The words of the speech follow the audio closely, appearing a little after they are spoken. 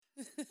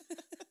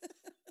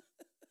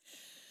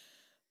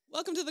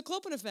Welcome to The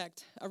Clopen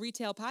Effect, a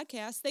retail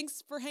podcast.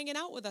 Thanks for hanging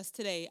out with us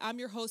today. I'm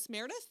your host,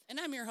 Meredith. And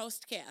I'm your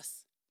host,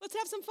 Cass. Let's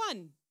have some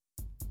fun.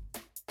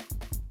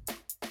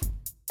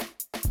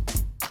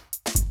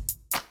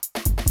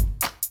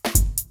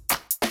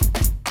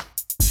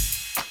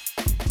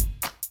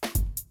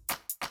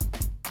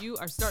 You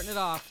are starting it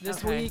off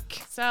this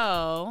week.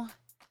 So,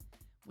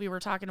 we were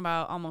talking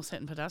about almost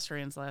hitting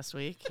pedestrians last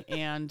week,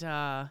 and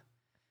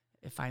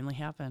it finally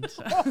happened.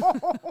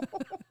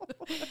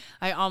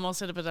 I almost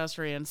hit a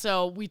pedestrian.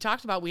 So, we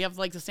talked about we have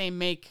like the same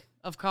make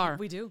of car.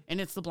 We do.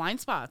 And it's the blind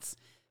spots.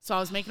 So, I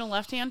was making a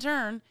left-hand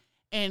turn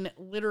and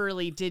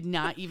literally did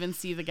not even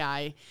see the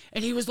guy.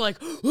 And he was like,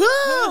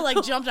 "Whoa!"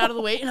 like jumped out of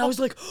the way. And I was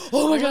like,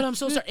 "Oh my God, I'm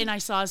so sorry." And I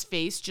saw his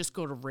face just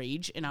go to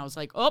rage. And I was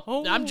like,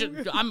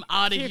 I'm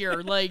out of here.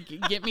 Like,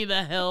 get me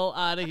the hell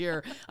out of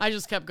here. I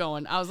just kept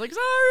going. I was like,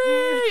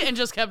 "Sorry," and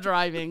just kept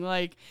driving.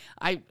 Like,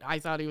 I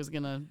thought he was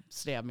going to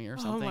stab me or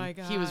something. Oh my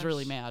gosh. He was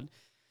really mad.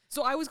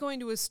 So I was going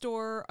to a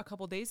store a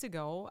couple days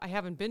ago. I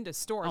haven't been to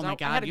stores. Oh my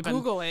God. I had to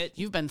Google it.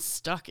 You've been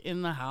stuck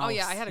in the house. Oh,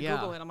 yeah. I had to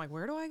Google it. I'm like,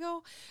 where do I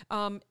go?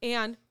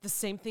 And the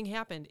same thing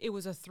happened. It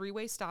was a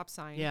three-way stop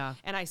sign. Yeah.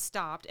 And I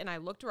stopped, and I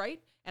looked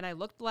right, and I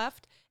looked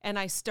left, and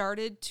I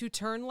started to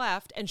turn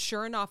left, and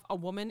sure enough, a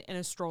woman in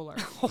a stroller.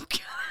 Oh, God.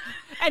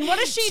 And what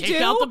does she do?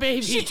 Take out the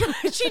baby. She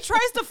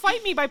tries to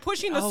fight me by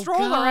pushing the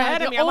stroller God.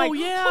 ahead of me. I'm like,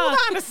 yeah. hold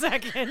on a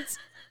second.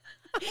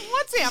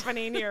 What's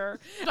happening here?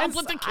 Don't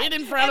put the kid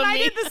in front of me.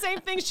 me. And I did the same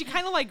thing. She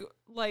kind of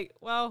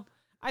well,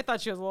 I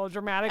thought she was a little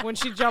dramatic when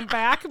she jumped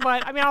back,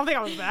 but I mean, I don't think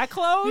I was that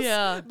close.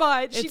 Yeah.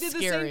 But she It's did the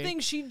scary. same thing.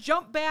 She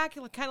jumped back,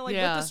 kind of like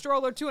Yeah. with the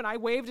stroller too, and I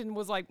waved and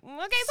was like,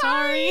 okay,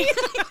 sorry.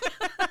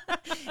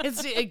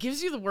 It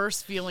gives you the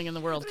worst feeling in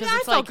the world because I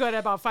it's felt like good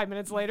about 5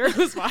 minutes later. It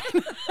was fine.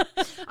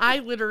 I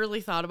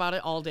literally thought about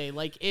it all day.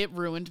 Like, it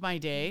ruined my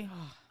day.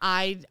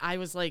 I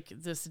was like,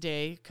 this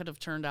day could have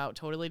turned out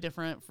totally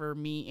different for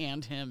me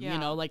and him. Yeah. You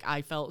know, like,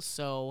 I felt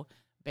so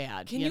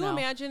bad. Can you know?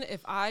 imagine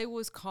if I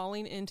was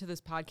calling into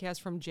this podcast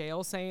from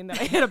jail saying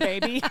that I hit a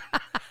baby?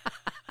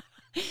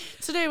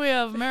 Today we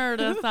have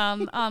Meredith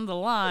on the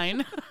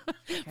line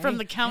from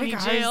the county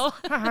jail.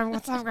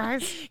 What's up,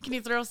 guys? Can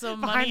you throw some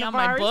Behind money the on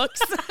my bars.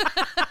 books?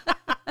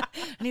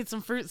 I need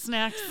some fruit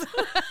snacks.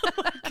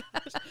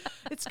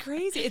 It's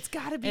crazy. It's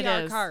got to be It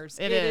our is. cars.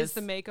 It is is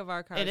the make of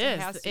our cars. It is.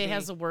 Has to It be.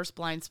 has the worst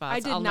blind spots. I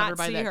did I'll not never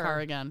buy see that her. car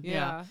again.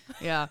 Yeah.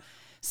 Yeah.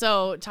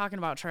 So talking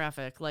about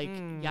traffic, like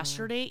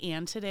yesterday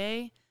and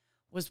today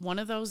was one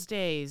of those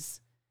days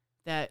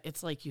that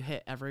it's like you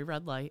hit every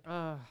red light.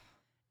 Ugh.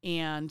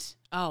 And,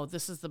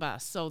 this is the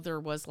best. So there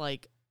was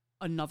like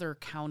another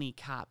county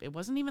cop. It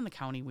wasn't even the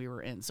county we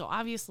were in. So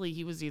obviously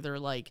he was either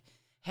like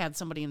had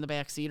somebody in the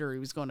back seat or he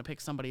was going to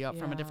pick somebody up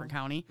from a different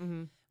county.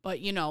 Mm-hmm. But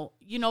you know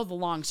the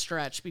long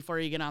stretch before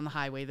you get on the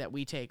highway that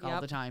we take all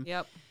the time.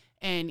 Yep.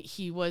 And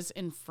he was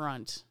in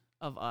front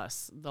of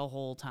us the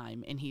whole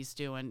time. And he's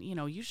doing,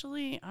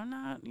 usually I'm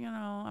not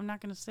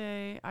going to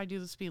say I do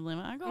the speed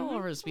limit. I go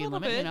over the speed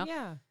limit, bit,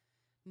 yeah.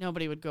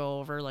 Nobody would go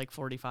over like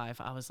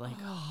 45. I was like,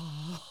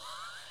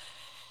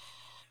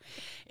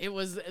 It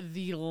was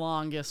the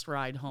longest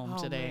ride home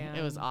today. Man.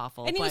 It was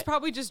awful. And he was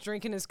probably just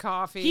drinking his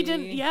coffee. He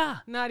didn't,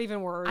 Not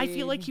even worried. I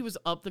feel like he was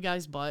up the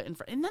guy's butt. And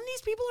then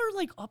these people are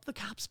like up the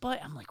cop's butt.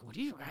 I'm like, what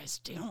are you guys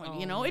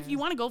doing? If you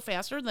want to go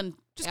faster, then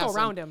just go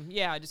around him.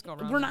 Yeah, just go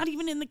around We're him. not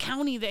even in the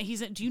county that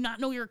he's in. Do you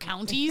not know your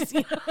counties?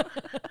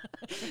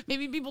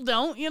 Maybe people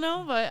don't,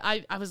 but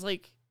I was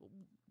like,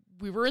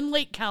 we were in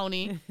Lake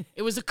County.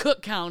 It was a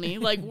Cook County.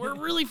 Like, we're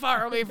really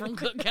far away from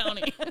Cook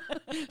County.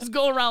 Just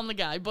go around the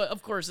guy. But,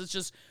 of course, it's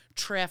just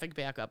traffic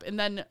backup. And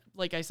then,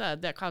 like I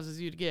said, that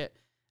causes you to get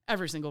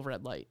every single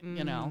red light, When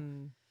And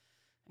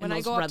I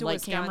those go up red to light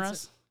Wisconsin,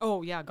 cameras.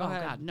 Oh, yeah, go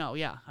ahead. Oh, God, no,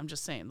 yeah. I'm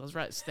just saying.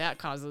 That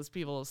causes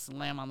people to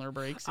slam on their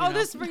brakes.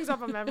 This brings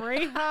up a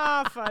memory.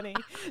 Funny.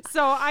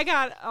 So I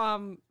got,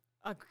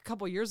 a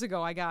couple years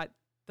ago, I got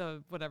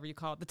the, whatever you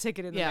call it, the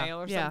ticket in the mail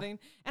or something.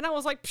 And I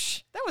was like,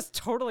 psh, that was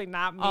totally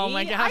not me. Oh,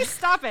 my God. I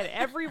stop at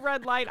every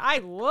red light. I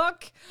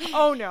look.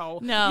 Oh, no.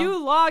 No.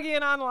 You log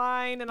in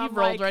online and You I'm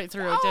rolled like, right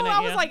through it, didn't I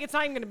you? was like, it's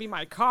not even going to be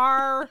my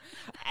car.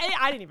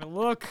 I didn't even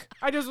look.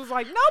 I just was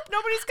like, nope,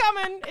 nobody's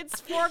coming.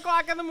 It's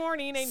 4:00 in the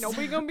morning. Ain't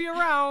nobody going to be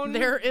around.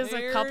 There's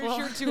your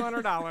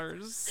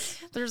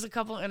 $200. There's a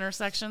couple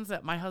intersections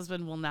that my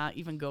husband will not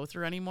even go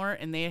through anymore,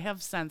 and they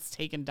have since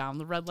taken down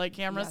the red light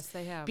cameras. Yes,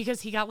 they have.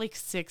 Because he got like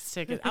 6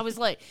 tickets. I was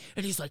like,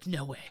 and he's like,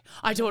 no way.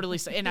 I totally,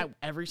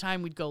 every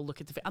time we'd go look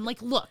at I'm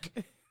like, look,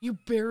 you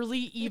barely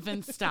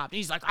even stopped. And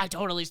he's like, I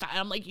totally stopped. And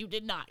I'm like, you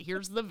did not.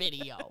 Here's the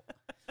video.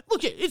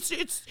 Look at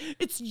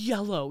it's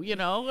yellow,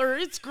 or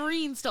it's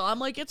green still. I'm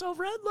like, it's a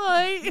red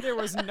light. There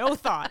was no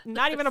thought,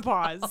 not even a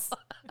pause.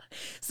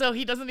 So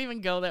he doesn't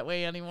even go that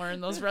way anymore,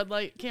 and those red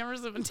light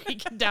cameras have been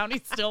taken down. He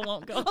still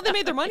won't go. Oh, they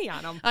made their money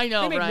on them. I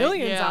know, they made right?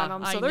 millions Yeah, on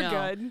them, so I they're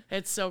know. good.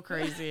 It's so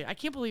crazy. I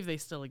can't believe they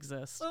still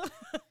exist.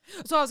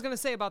 So I was going to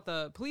say about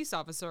the police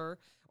officer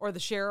or the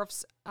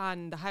sheriffs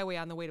on the highway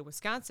on the way to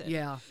Wisconsin.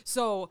 Yeah.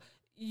 So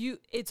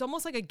it's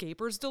almost like a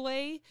gaper's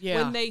delay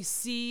Yeah. when they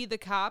see the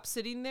cop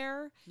sitting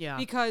there. Yeah.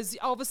 Because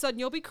all of a sudden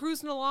you'll be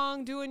cruising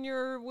along doing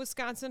your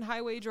Wisconsin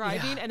highway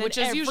driving. And Which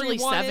then is usually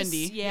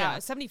 70. 75, Yeah.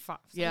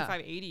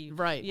 75, 80.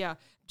 Right. Yeah.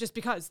 Just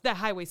because that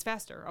highway's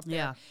faster up there.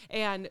 Yeah.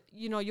 And,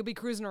 you'll be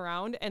cruising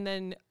around and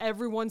then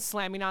everyone's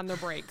slamming on their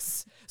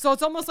brakes. So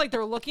it's almost like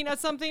they're looking at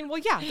something. Well,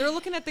 yeah, they're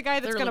looking at the guy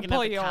that's going to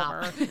pull you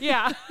over.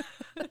 Yeah.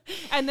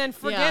 And then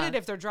forget it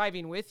if they're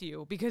driving with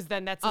you, because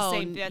then that's the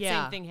same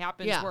thing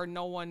happens where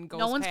no one goes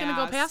past. No one's going to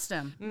go past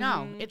him. Mm-hmm.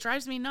 No, it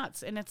drives me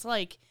nuts. And it's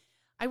like,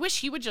 I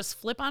wish he would just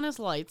flip on his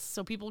lights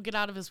so people get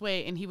out of his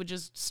way and he would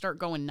just start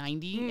going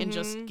 90 and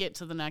just get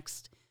to the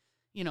next,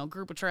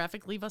 group of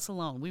traffic. Leave us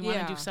alone. We want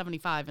to do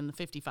 75 and the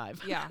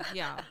 55.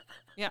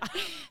 Yeah.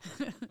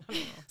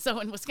 So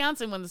in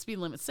Wisconsin, when the speed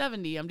limit's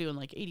 70, I'm doing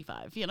like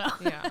 85, Yeah.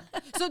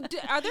 So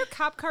are there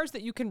cop cars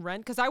that you can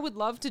rent? Because I would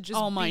love to just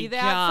be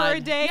that God. for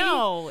a day.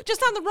 No.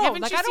 Just on the road.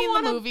 Haven't like, you I don't seen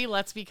wanna... the movie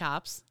Let's Be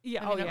Cops?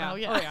 Yeah. Oh,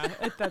 yeah.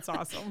 That's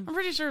awesome. I'm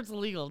pretty sure it's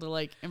illegal to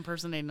like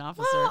impersonate an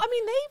officer. Well, I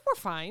mean, they were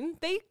fine.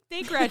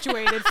 They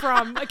graduated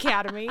from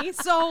academy.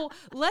 So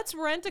let's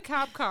rent a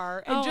cop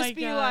car and just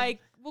be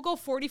like, we'll go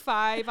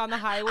 45 on the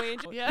highway.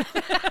 Yeah.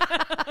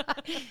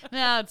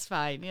 No, it's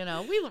fine.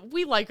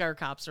 We like our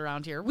cops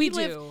around here. We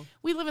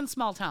live in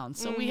small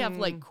towns, so we have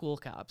like cool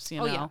cops,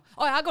 Yeah.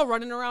 Oh, I go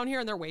running around here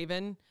and they're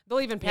waving.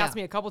 They'll even pass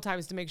me a couple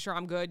times to make sure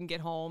I'm good and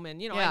get home.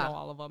 And, I know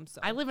all of them. So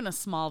I live in a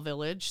small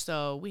village,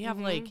 so we have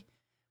like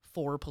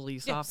 4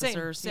 police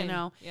officers, same.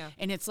 Yeah.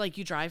 And it's like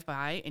you drive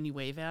by and you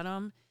wave at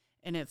them,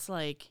 and it's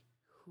like,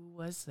 who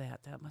was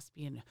that? That must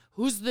be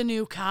who's the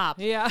new cop?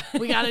 Yeah.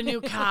 We got a new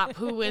cop.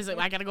 Who is it?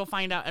 I got to go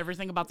find out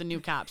everything about the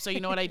new cop. So you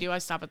know what I do? I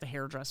stop at the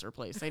hairdresser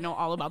place. I know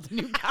all about the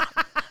new cop.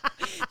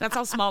 That's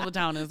how small the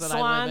town is that I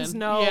live in. Salons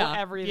know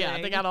everything.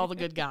 Yeah, they got all the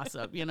good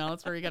gossip.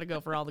 That's where you got to go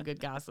for all the good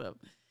gossip.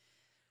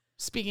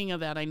 Speaking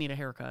of that, I need a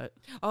haircut.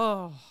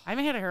 Oh. I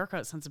haven't had a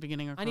haircut since the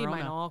beginning of Corona. I need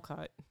mine all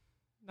cut.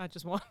 Not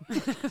just one.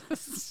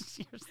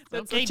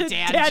 That's okay,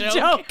 dad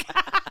joke.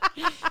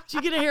 Did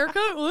you get a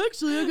haircut? Well,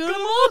 actually, I got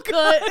them all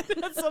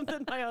cut. That's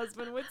something my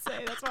husband would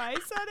say. That's why I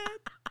said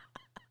it.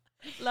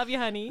 Love you,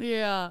 honey.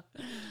 Yeah.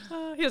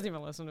 He doesn't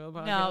even listen to the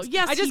podcast. No,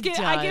 yes, I does.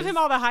 give him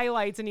all the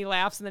highlights and he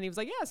laughs and then he was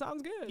like, "Yeah,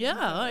 sounds good." Yeah,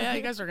 oh yeah,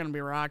 you guys are gonna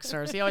be rock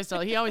stars. He always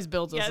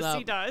builds us up. Yes,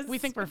 he does. We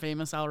think we're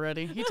famous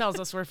already. He tells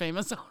us we're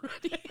famous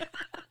already.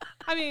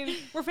 I mean,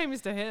 we're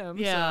famous to him.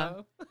 Yeah.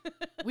 So.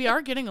 We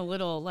are getting a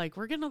little like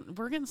we're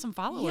getting some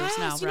followers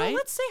now, right?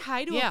 Let's say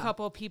hi to a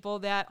couple of people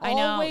that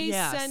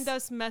send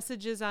us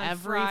messages on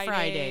every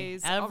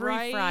Fridays.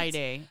 Every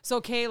Friday. So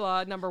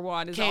Kayla, number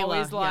one, is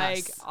always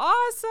like, yes.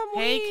 "Awesome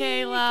Hey week.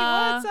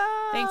 Kayla. What's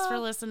up? Thanks for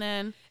listening."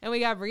 And we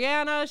got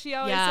Brianna. She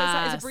always says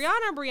hi. Is it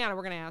Brianna or Brianna?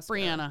 We're gonna ask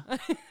Brianna. her.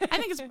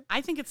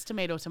 I think it's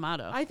tomato.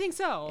 I think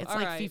so. It's all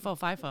like right. FIFO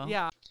FIFO.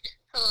 Yeah.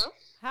 Hello.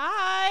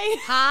 Hi.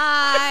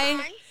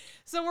 Hi.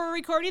 So we're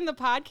recording the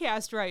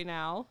podcast right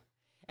now,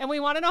 and we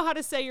want to know how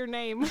to say your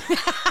name.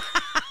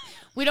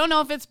 We don't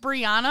know if it's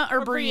Brianna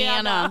or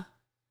Brianna.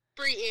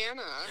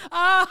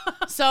 Brianna.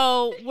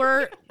 So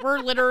we're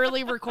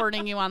literally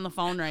recording you on the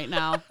phone right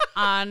now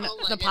on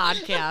the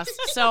podcast.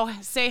 So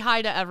say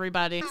hi to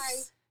everybody.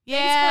 Hi.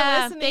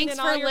 Yeah, thanks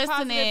for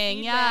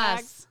listening.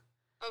 Yes.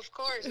 Of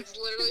course, it's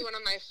literally one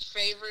of my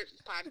favorite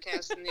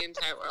podcasts in the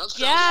entire world.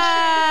 So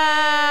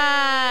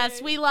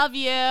Yes, we love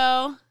you.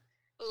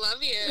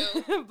 love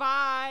you.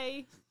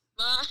 Bye.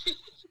 Bye.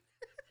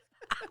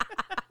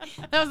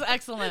 That was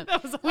excellent.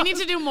 We need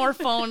to do more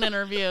phone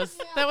interviews.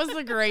 That was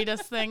the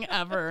greatest thing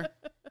ever.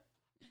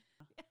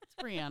 It's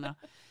Brianna.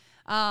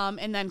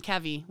 And then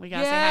Kevy. We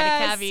gotta say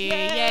hi to Kevy.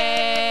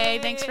 Yay!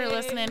 Thanks for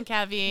listening,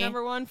 Kevy.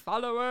 Number 1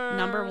 follower.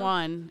 Number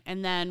 1.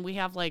 And then we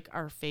have like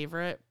our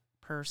favorite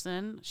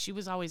person. She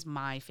was always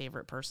my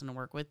favorite person to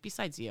work with,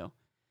 besides you.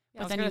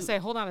 Yeah, I was gonna say,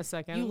 hold on a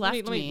second. You let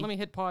left me. Let me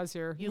hit pause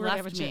here. You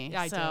left me.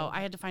 Yeah, so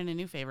I had to find a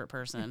new favorite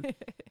person,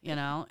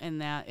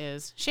 and that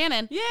is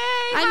Shannon. Yay!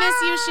 I miss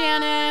you,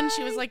 Shannon.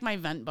 She was like my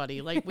vent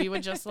buddy. Like we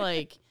would just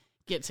like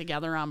get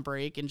together on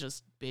break and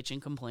just bitch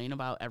and complain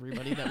about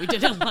everybody that we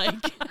didn't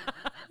like.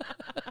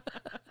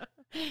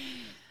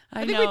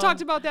 I think we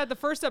talked about that the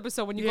first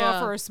episode when you go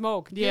out for a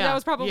smoke. Yeah, that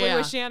was probably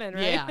with Shannon,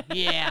 right?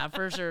 Yeah,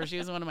 for sure. She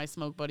was one of my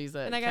smoke buddies.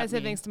 And I gotta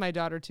say thanks to my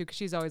daughter too, because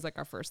she's always like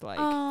our first like,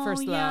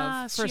 first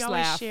love, first she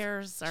laugh. Always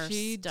shares our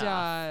she stuff.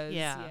 does.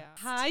 Yeah.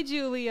 Hi,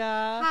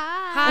 Julia.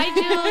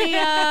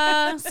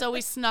 Hi, Julia. So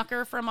we snuck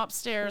her from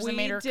upstairs and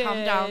made her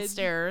come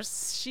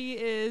downstairs. She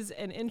is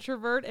an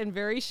introvert and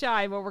very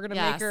shy, but we're gonna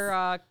make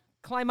her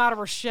climb out of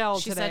her shell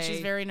today. She said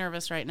she's very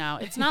nervous right now.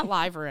 It's not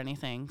live or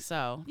anything,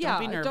 so don't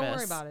be nervous. Don't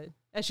worry about it.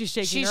 As she's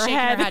shaking her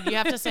head. You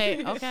have to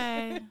say,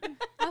 okay.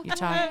 You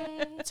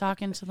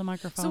talk into the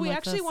microphone. So we like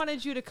actually this.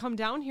 wanted you to come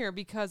down here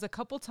because a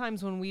couple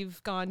times when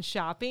we've gone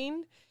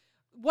shopping,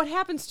 what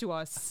happens to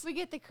us? We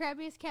get the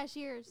crabbiest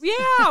cashiers.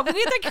 Yeah, we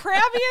get the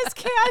crabbiest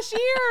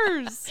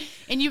cashiers.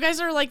 And you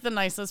guys are like the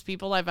nicest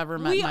people I've ever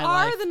met in my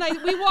life. We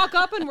are we walk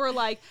up and we're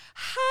like,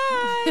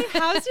 hi,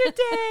 how's your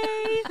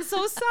day?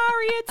 So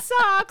sorry it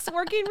sucks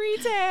working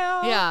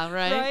retail. Yeah,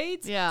 right?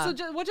 Right? Yeah.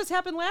 So what just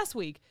happened last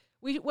week?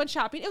 We went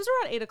shopping. It was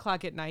around 8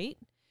 o'clock at night.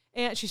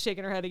 And she's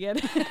shaking her head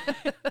again.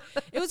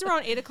 It was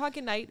around 8 o'clock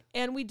at night,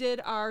 and we did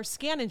our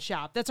scan and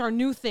shop. That's our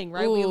new thing,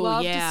 right? We Ooh,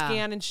 love yeah. to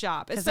scan and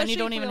shop. Because then you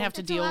don't even have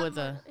to It's deal with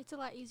It's a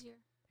lot easier.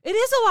 It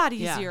is a lot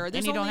Yeah, easier. and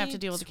There's you don't have only to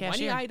deal with the 20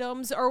 cashier.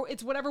 items, or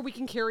it's whatever we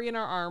can carry in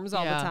our arms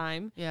all the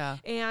time. Yeah.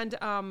 And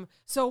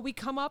so we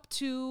come up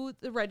to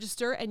the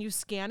register, and you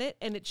scan it,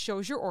 and it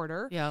shows your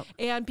order. Yep.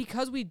 And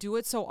because we do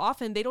it so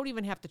often, they don't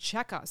even have to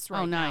check us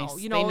right now.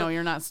 Nice. You They know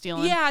you're not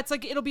stealing. Yeah, it's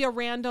like it'll be a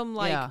random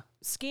Yeah.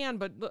 scan,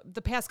 but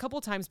the past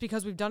couple times,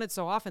 because we've done it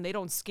so often, they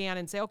don't scan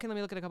and say, okay, let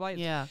me look at a couple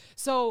items. Yeah.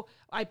 So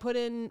I put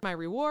in my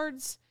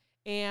rewards,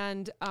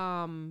 and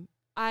I'm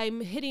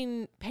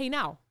hitting pay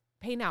now.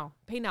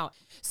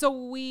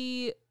 So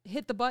we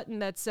hit the button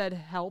that said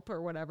help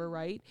or whatever,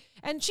 right?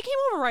 And she came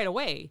over right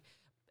away,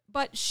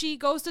 but she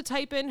goes to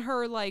type in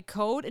her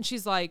code, and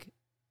she's like,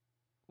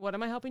 what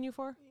am I helping you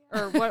for?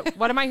 Or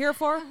what am I here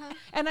for?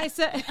 And I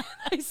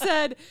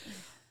said,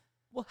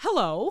 well,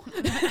 hello.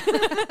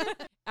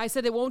 I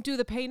said, it won't do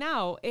the pay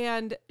now.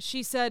 And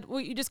she said, well,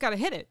 you just got to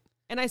hit it.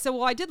 And I said,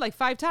 well, I did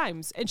 5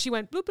 times. And she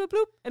went bloop, bloop,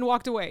 bloop, and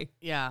walked away.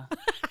 Yeah.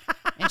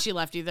 And she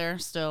left you there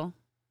still?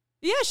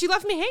 Yeah, she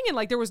left me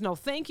hanging. There was no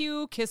thank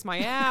you, kiss my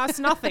ass,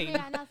 nothing.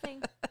 Yeah,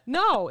 nothing.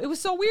 No, it was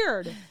so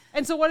weird.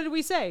 And so what did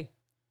we say?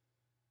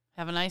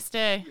 Have a nice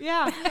day.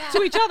 Yeah,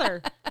 to each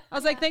other. I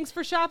was like, thanks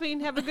for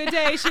shopping. Have a good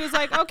day. She was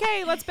like,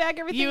 okay, let's bag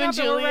everything You up. and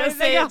Julia we're ready to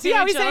say go. it to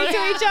Yeah, we each say it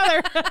to each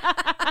other.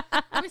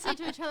 We say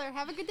to each other,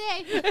 have a good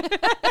day.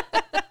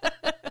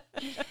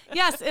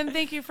 Yes, and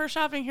thank you for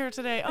shopping here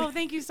today. Oh,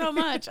 thank you so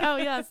much. Oh,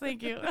 yes,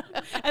 thank you.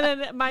 And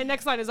then my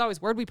next line is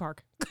always, where'd we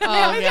park?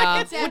 Oh,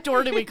 yeah. What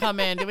door did we come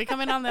in? Did we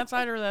come in on that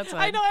side or that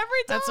side? I know,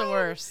 every time. That's the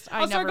worst.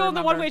 I'll start going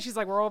the one way. She's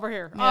like, we're over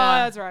here. Yeah,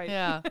 Oh, that's right.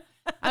 Yeah.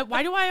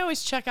 Why do I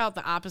always check out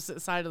the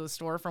opposite side of the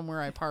store from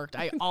where I parked?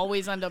 I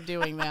always end up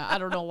doing that. I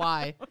don't know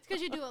why. It's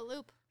because you do a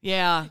loop.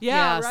 Yeah.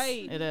 Yeah, yes,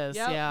 right. It is.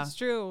 Yep, yeah. it's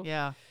true.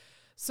 Yeah.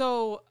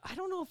 So I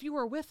don't know if you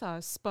were with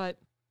us, but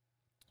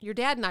your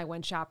dad and I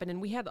went shopping,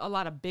 and we had a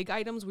lot of big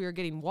items. We were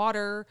getting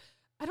water.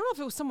 I don't know if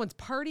it was someone's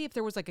party, if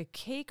there was a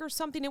cake or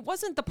something. It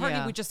wasn't the party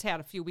we just had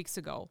a few weeks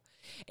ago.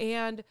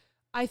 And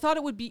I thought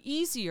it would be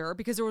easier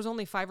because there was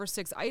only 5 or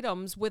 6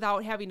 items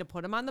without having to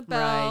put them on the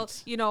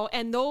belt, Right.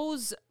 And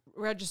those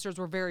registers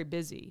were very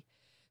busy.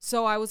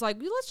 So I was like,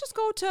 well, let's just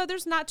go to,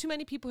 there's not too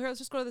many people here. Let's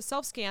just go to the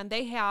self-scan.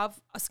 They have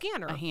a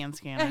scanner. A hand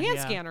scanner. A hand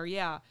scanner,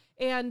 yeah.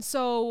 And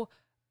so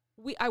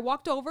I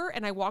walked over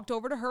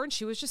to her, and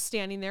she was just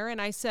standing there, and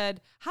I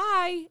said,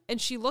 hi. And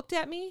she looked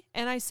at me,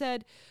 and I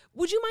said,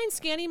 would you mind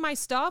scanning my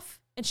stuff?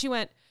 And she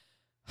went,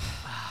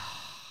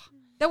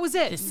 that was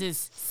it. This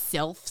is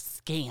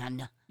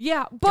self-scan.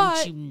 Yeah, but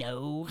Don't you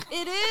know?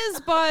 it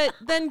is, but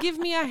then give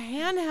me a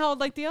handheld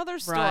like the other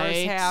stores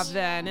Right. have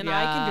then, and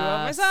I can do it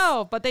Yes.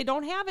 myself. But they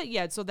don't have it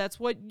yet, so that's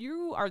what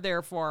you are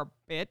there for,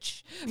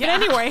 bitch. Yeah.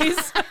 But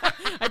anyways,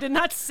 I did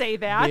not say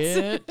that.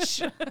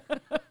 Bitch.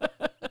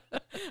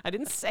 I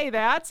didn't say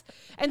that.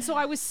 And so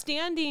I was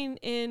standing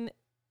in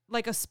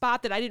a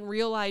spot that I didn't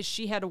realize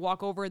she had to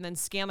walk over and then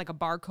scan a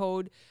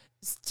barcode,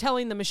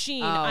 telling the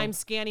machine, I'm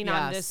scanning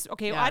on yes, this.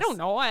 Okay, yes. I don't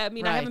know. I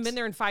mean, I haven't Right. been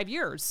there in 5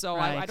 years, so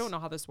I Right. don't know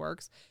how this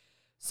works.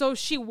 So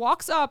she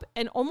walks up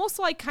and almost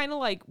kind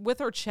of with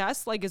her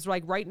chest, is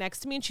right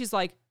next to me. And she's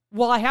like,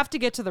 well, I have to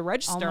get to the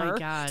register.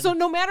 God. So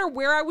no matter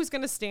where I was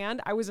going to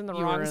stand, I was in the You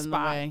were were wrong in the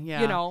spot. way,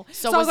 yeah. So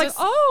So I was was like, this-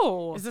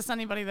 oh. Is this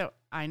anybody that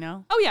I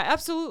know? Oh, yeah,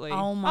 absolutely.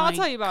 Oh, my I'll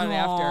tell you about it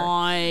after.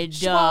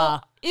 God.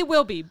 Well, it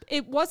will be.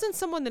 It wasn't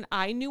someone that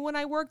I knew when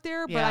I worked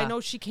there, but I Yeah.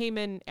 know she came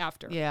in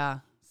after. Yeah.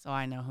 So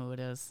I know who it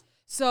is.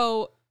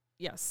 So,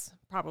 yes,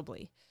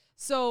 probably.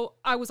 So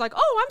I was like,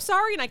 oh, I'm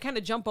sorry. And I kind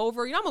of jump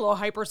over. I'm a little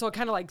hyper, so it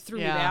kind of threw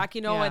me Yeah, back,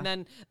 yeah. And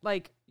then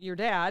your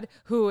dad,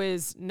 who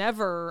is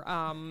never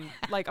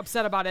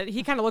upset about it,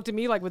 he kind of looked at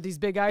me with these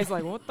big eyes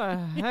what the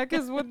heck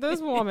is with this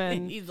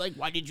woman? He's like,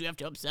 why did you have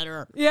to upset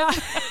her? Yeah.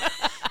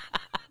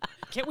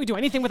 Can't we do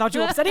anything without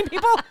you upsetting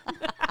people?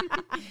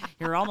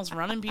 You're almost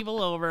running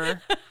people over.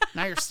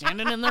 Now you're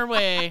standing in their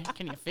way.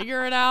 Can you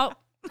figure it out?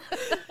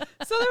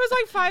 So there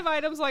was 5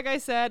 items, like I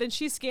said, and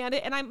she scanned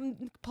it, and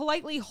I'm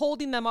politely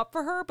holding them up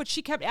for her, but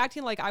she kept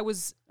acting like I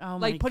was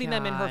my putting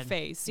them in her God.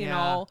 face, you Yeah.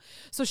 know?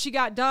 So she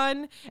got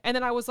done, and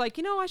then I was like,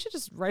 I should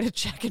just write a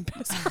check and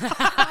piss her off.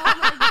 Oh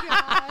my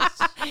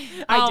gosh.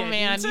 Oh, didn't.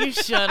 man, you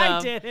should have.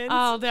 I didn't.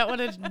 Oh, that would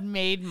have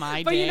made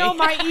my But day.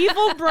 my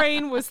evil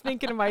brain was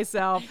thinking to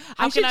myself,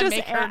 How should can I just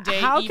make her day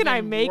how can I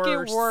even make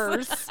worse? it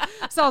worse?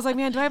 So I was like,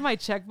 man, do I have my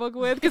checkbook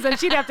with? Because then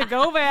she'd have to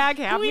go back,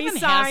 have Who me even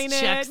sign has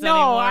checks it. No,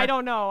 anymore? I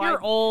don't know.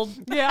 You're old.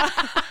 Yeah.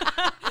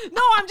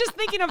 No, I'm just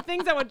thinking of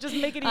things that would just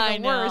make it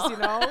even worse, you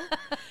know?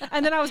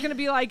 And then I was going to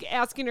be like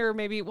asking her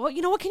maybe, well,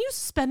 you know what? Can you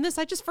suspend this?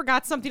 I just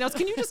forgot something else.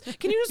 Can you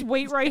just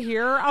wait right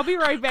here? I'll be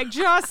right back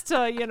just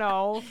to, you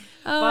know.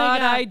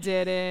 But I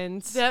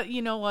didn't. That,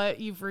 you know what?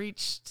 You've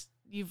reached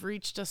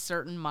a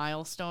certain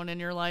milestone in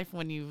your life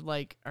when you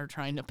like are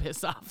trying to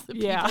piss off the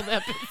people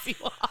that piss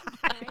you off.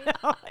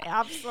 Know,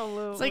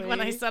 absolutely. It's like when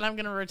I said I'm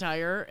going to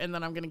retire and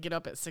then I'm going to get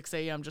up at 6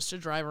 a.m. just to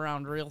drive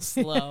around real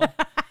slow,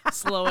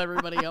 slow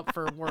everybody up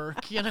for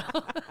work, you know?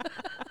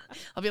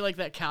 I'll be like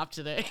that cop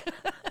today,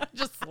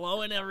 just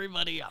slowing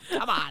everybody up.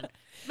 Come on,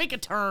 make a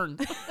turn.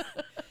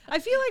 I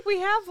feel like we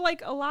have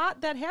like a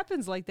lot that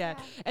happens like that.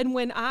 And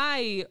when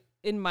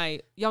in my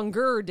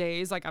younger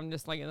days, like I'm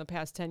just like in the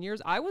past 10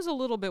 years, I was a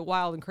little bit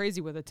wild and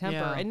crazy with a temper.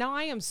 Yeah. And now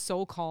I am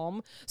so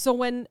calm. So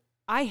when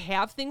I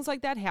have things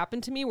like that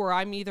happen to me where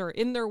I'm either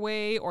in their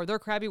way or they're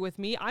crabby with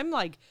me, I'm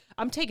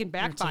taken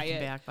back by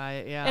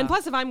it. Yeah. And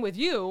plus, if I'm with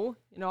you,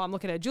 you know, I'm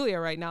looking at Julia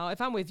right now.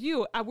 If I'm with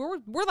you,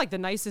 we're like the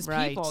nicest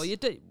people.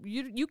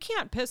 You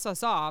can't piss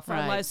us off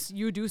unless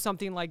you do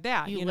something like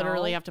that. You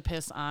literally have to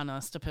piss on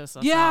us to piss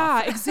us off.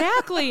 Yeah,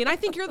 exactly. And I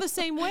think you're the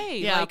same way.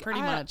 Yeah, like,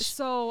 pretty much.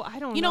 So I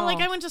don't know. You know, like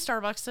I went to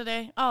Starbucks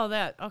today.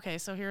 Okay.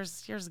 So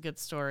here's a good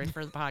story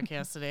for the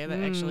podcast today that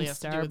actually has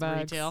to do with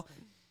retail.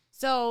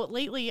 So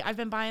lately I've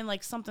been buying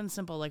like something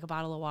simple, like a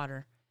bottle of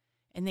water,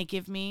 and they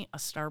give me a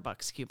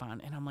Starbucks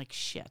coupon and I'm like,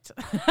 shit,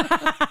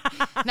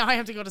 now I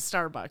have to go to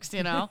Starbucks,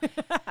 you know?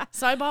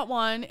 So I bought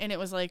one and it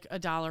was like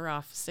 $1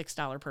 off,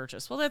 $6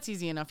 purchase. Well, that's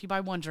easy enough. You buy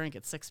one drink,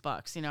 it's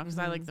 $6, you know, because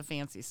I like the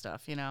fancy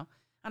stuff, you know,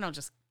 I don't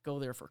just go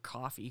there for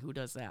coffee. Who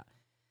does that?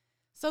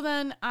 So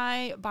then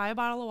I buy a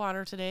bottle of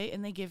water today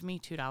and they give me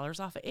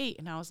 $2 off of 8.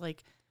 And I was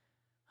like,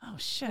 oh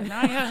shit,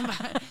 now I gotta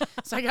buy.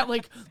 So I got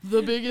like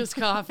the biggest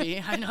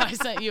coffee. I know I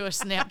sent you a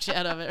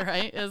Snapchat of it,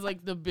 right? It was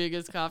like the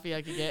biggest coffee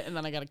I could get, and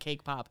then I got a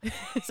cake pop.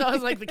 So I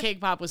was like, the cake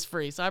pop was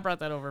free. So I brought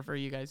that over for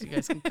you guys. You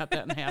guys can cut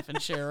that in half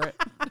and share it.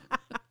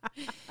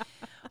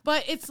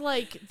 But it's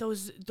like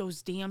those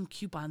damn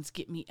coupons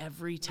get me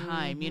every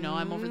time. You know,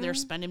 I'm over there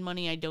spending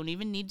money I don't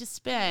even need to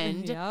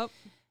spend. Yep.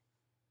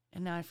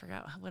 And now I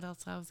forgot what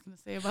else I was gonna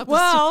say about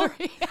the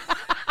story.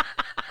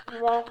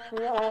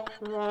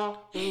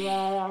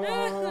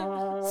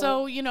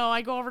 So, you know,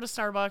 I go over to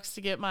Starbucks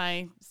to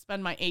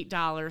spend my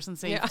 $8 and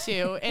save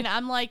 $2. And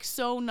I'm like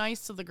so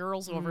nice to the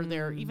girls over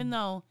there, even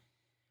though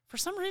for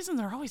some reason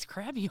they're always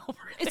crabby over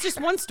there. It's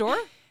just one store?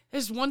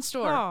 It's one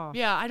store. Oh.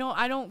 Yeah, I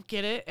don't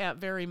get it at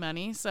very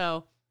many.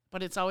 So,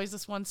 but it's always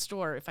this one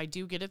store. If I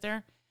do get it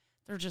there,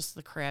 they're just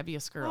the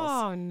crabbiest girls.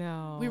 Oh,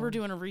 no. We were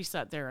doing a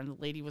reset there and the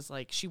lady was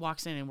like, she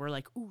walks in and we're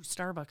like, ooh,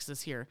 Starbucks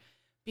is here.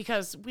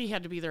 Because we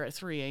had to be there at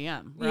 3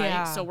 a.m., right?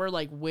 Yeah. So we're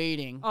like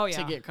waiting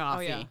to get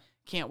coffee. Oh, yeah.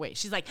 Can't wait.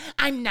 She's like,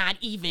 I'm not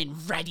even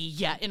ready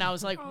yet. And I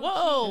was like,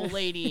 whoa,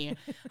 lady.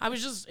 I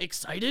was just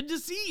excited to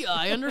see you.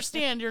 I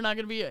understand you're not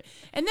going to be.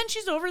 And then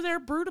she's over there,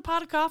 brewed a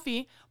pot of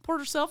coffee, poured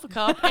herself a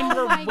cup, and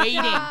we're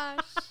waiting. Gosh.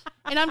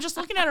 And I'm just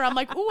looking at her. I'm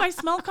like, ooh, I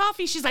smell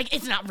coffee. She's like,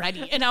 it's not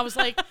ready. And I was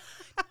like,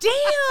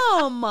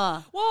 damn.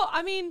 Well,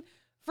 I mean,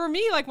 for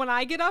me, like when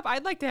I get up,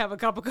 I'd like to have a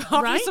cup of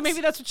coffee. Right? So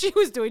maybe that's what she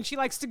was doing. She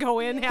likes to go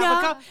in, have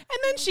a cup, and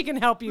then she can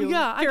help you.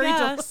 Yeah, I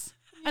guess.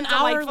 An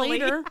hour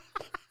later,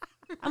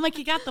 I'm like,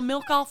 you got the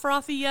milk all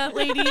frothy yet,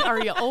 lady? Are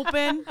you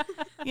open?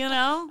 You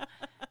know?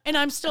 And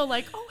I'm still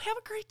like, oh, have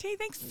a great day.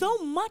 Thanks so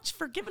much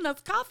for giving us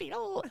coffee.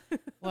 Oh,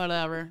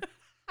 whatever.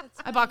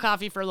 I bought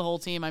coffee for the whole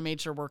team. I made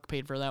sure work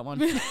paid for that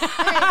one.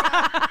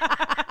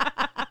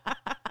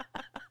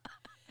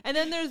 And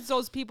then there's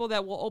those people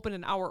that will open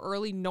an hour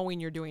early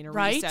knowing you're doing a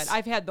Right? reset.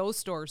 I've had those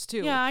stores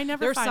too. Yeah, I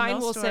never Their find sign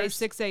those will say stores.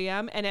 6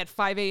 a.m. and at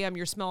 5 a.m.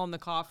 you're smelling the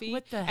coffee.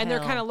 What the And they're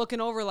hell? kind of looking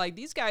over like,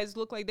 these guys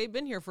look like they've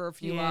been here for a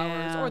few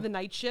hours. Yeah. Or the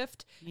night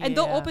shift. And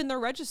they'll Yeah. open their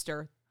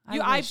register. I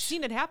I've wish.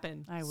 seen it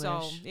happen. I So,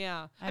 wish.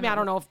 yeah. I I mean, I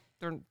don't don't- know if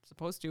they're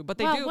supposed to, but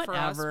they Well, do for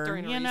us whatever,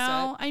 during a you reset.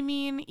 know? I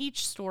mean,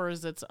 each store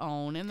is its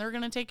own, and they're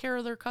going to take care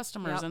of their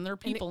customers Yep. and their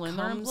people and, it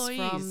their comes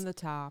employees. from the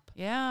top.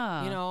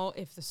 Yeah. You know,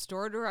 if the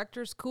store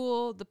director's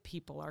cool, the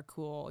people are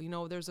cool. You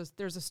know, there's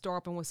a store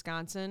up in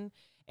Wisconsin,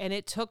 and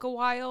it took a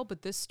while,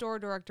 but this store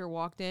director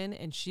walked in,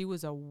 and she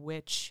was a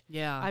witch.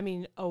 Yeah. I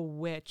mean, a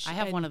witch. I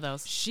have And one of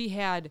those. She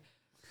had,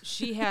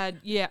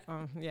 yeah,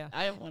 yeah.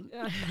 I have one.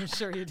 I'm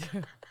sure you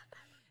do.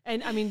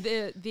 And I mean,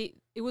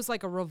 it was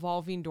like a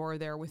revolving door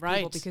there with people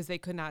Right. because they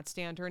could not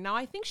stand her. Now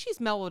I think she's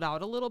mellowed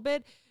out a little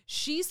bit.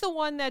 She's the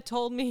one that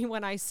told me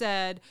when I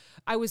said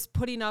I was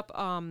putting up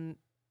Like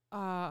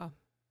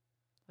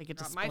a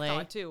display. my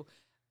thought too.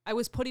 I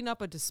was putting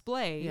up a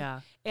display. Yeah.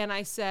 And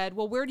I said,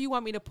 well, where do you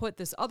want me to put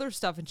this other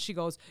stuff? And she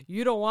goes,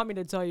 you don't want me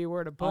to tell you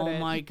where to put it. Oh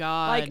my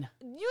God. Like,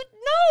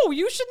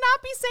 you should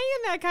not be saying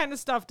that kind of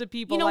stuff to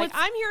people. Like,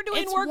 I'm here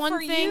doing work one for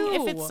thing you.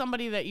 if it's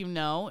somebody that you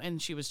know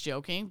and she was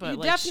joking, but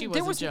she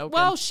wasn't joking.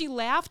 Well, she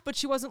laughed, but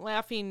she wasn't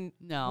laughing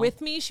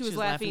with me. She was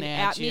laughing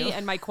at me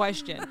and my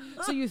question.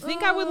 So you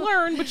think I would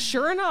learn, but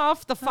sure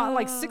enough,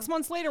 like 6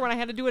 months later when I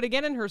had to do it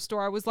again in her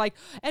store, I was like,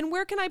 and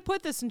where can I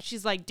put this? And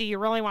she's like, do you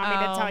really want me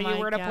to tell you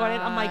where to put it?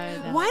 I'm like,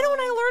 why don't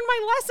I learn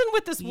my lesson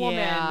with this woman?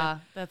 Yeah,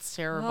 that's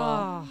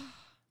terrible.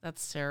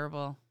 That's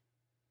terrible.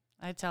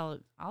 I tell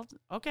it, I'll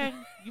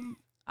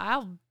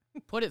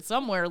put it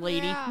somewhere,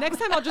 lady. Yeah. Next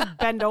time I'll just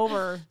bend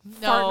over,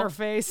 fart in her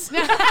face.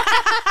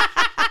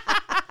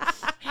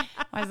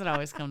 Why does it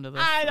always come to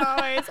this? I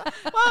always.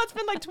 Well, it's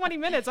been like 20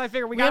 minutes. I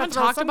figure we haven't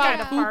talked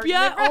about poop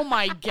yet. Oh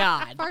my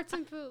god. Farts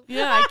and poop.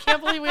 Yeah, I can't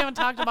believe we haven't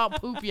talked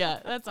about poop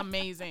yet. That's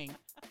amazing.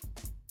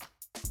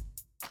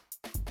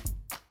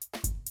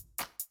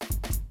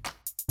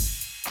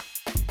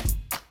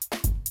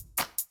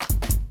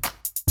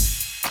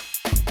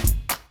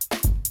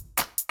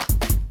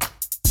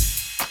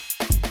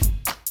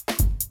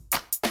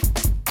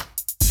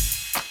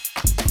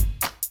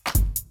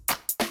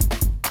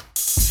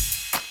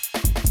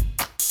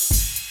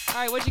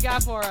 All right, what you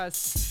got for us?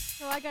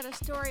 So I got a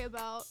story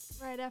about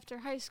right after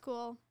high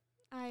school.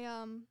 I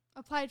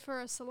applied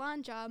for a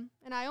salon job,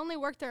 and I only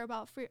worked there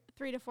about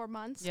 3 to 4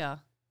 months. Yeah.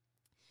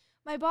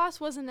 My boss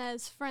wasn't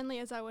as friendly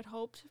as I would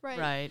hoped.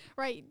 Right.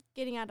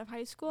 Getting out of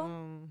high school.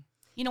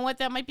 You know what?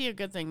 That might be a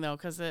good thing though,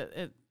 because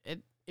it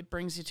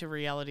brings you to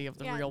reality of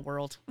the real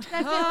world.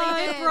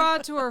 Definitely It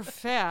brought to her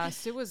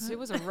fast. It was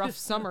a rough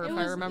summer, if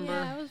I remember.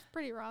 Yeah, it was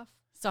pretty rough.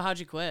 So how'd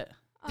you quit?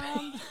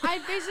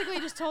 I basically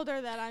just told her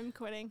that I'm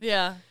quitting.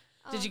 Yeah.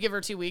 Did you give her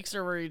 2 weeks,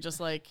 or were you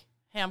just like,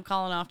 hey, I'm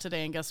calling off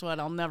today, and guess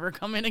what? I'll never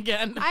come in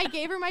again. I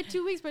gave her my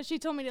 2 weeks, but she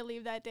told me to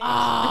leave that day.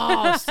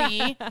 Oh,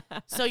 see?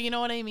 So you know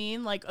what I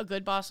mean? Like, a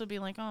good boss would be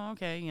like, oh,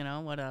 okay,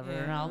 whatever.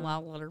 Yeah.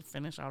 I'll let her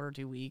finish out her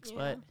 2 weeks. Yeah.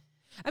 But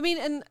I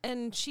mean,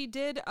 and she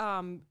did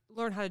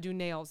learn how to do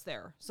nails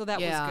there, so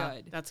that was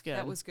good. That's good.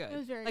 That was good. It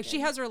was very like good. she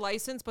has her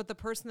license, but the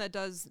person that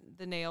does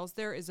the nails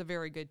there is a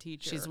very good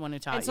teacher. She's the one who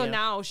taught and so you.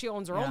 now she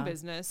owns her own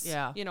business.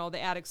 Yeah.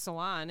 The Attic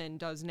Salon, and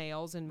does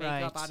nails and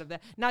makeup Right. out of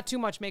that. Not too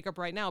much makeup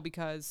right now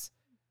because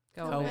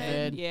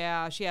COVID.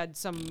 Yeah, she had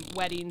some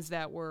weddings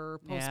that were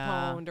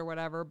postponed or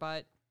whatever,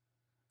 but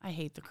I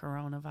hate the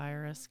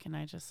coronavirus. Can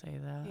I just say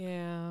that?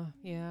 yeah.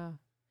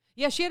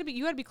 Yeah,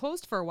 you had to be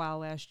closed for a while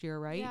last year,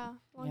 right? Yeah,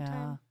 long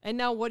time. And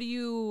now what do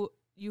you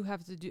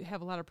have to do?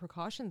 Have a lot of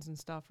precautions and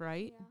stuff,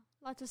 right? Yeah,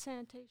 lots of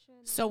sanitation.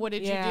 So what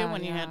did you do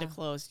when you had to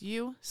close?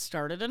 You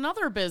started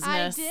another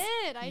business.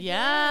 I did.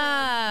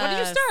 Yeah. What did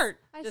you start?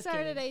 I Just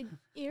started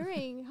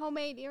kidding. a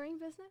homemade earring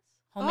business.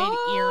 Homemade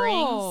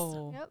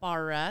earrings, Yep.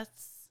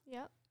 barrettes,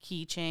 Yep.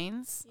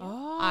 keychains.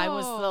 Oh, I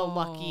was the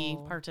lucky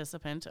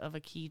participant of a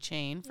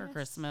keychain for Yes.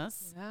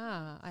 Christmas.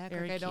 Yeah, I act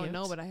Very like I don't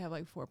know, cute. but I have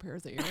like 4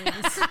 pairs of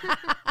earrings.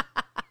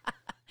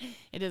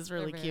 It is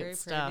really They're cute very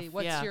stuff. pretty.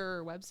 What's yeah.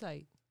 your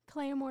website?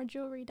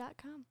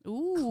 ClaymoreJewelry.com.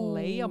 Ooh.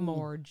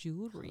 Claymore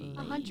Jewelry.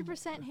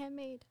 100%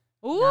 handmade.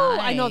 Ooh,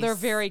 I know they're Nice.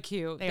 very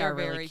cute. They They're are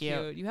really very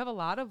cute. You have a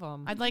lot of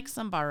them. I'd like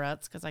some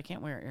barrettes because I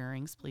can't wear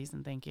earrings, please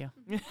and thank you.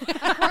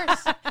 Of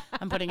course.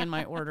 I'm putting in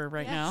my order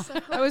right Yes, now.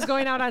 of I was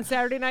going out on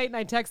Saturday night and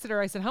I texted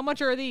her. I said, "How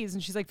much are these?"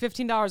 And she's like,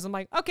 $15. I'm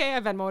like, "Okay, I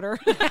Venmo'd her."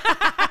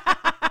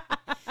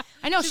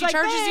 I know She's she like,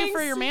 charges you for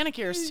 "Thanks." your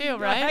manicures too,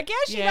 right? Heck yeah,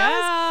 she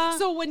does.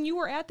 So when you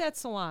were at that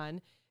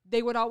salon,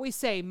 they would always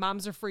say,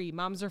 moms are free.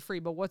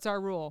 But what's our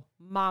rule?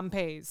 Mom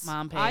pays.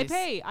 Mom I pays.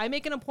 pay. I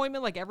make an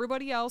appointment like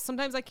everybody else.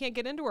 Sometimes I can't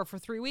get into her for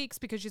 3 weeks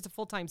because she's a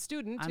full-time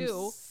student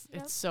too.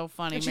 It's so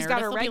funny. And she's Meredith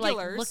got her will be like,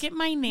 regulars. look at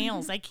my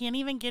nails. I can't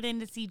even get in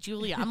to see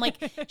Julia. I'm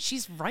like,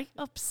 she's right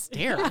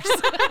upstairs.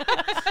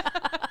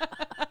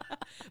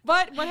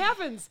 But what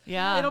happens?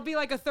 Yeah. It'll be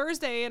like a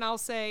Thursday and I'll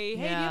say, "Hey,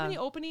 do you Yeah. have any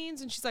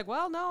openings?" And she's like,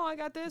 "Well, no, I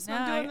got this. And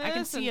Yeah, I'm doing this." I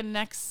can see you and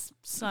next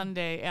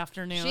Sunday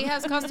afternoon. she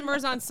has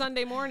customers on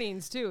Sunday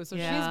mornings too, so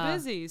Yeah. she's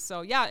busy.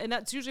 So yeah, and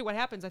that's usually what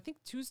happens. I think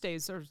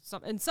Tuesdays or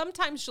something, and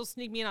sometimes she'll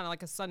sneak me in on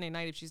like a Sunday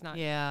night if she's not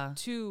Yeah.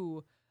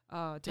 too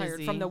tired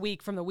Busy. from the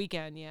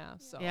weekend. Yeah.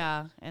 So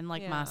Yeah. And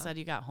like Ma Yeah. said,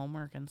 you got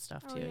homework and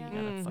stuff Oh, too. yeah.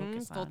 You gotta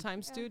focus on. full-time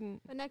Yeah.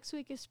 student. But next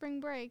week is spring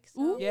break. So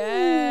Ooh.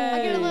 Yeah.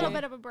 I get a little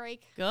bit of a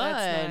break. Good.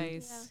 That's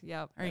nice.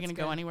 Yep. Are you that's gonna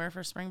go good. anywhere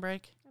for spring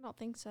break? I don't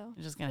think so.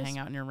 You're just gonna hang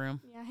out in your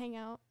room, Yeah, hang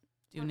out.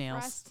 do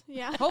nails. Rest.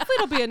 Yeah.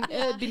 Hopefully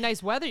it'd be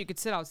nice weather. You could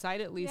sit outside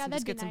at least Yeah, and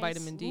just that'd get be some nice.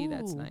 vitamin D.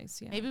 That's Ooh.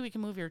 nice. Yeah. Maybe we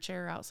can move your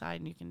chair outside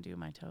and you can do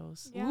my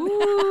toes. Yeah.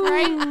 Ooh.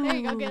 Right? There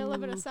you go. Get a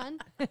little bit of sun.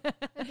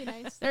 That'd be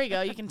nice. There you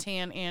go. You can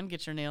tan and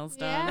get your nails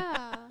done.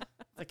 Yeah.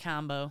 The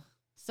combo.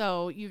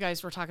 So you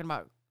guys were talking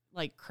about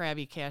like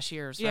crabby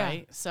cashiers, Yeah.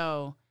 right?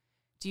 So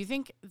do you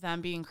think them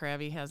being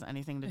crabby has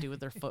anything to do with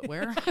their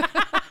footwear?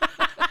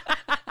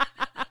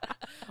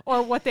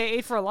 Or what they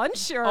ate for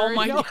lunch? Or Oh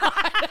my you know? God.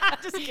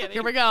 Just kidding.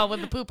 Here we go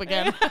with the poop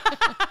again.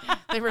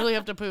 They really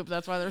have to poop.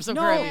 That's why they're so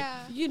No, crabby. Yeah.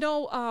 you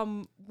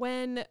know,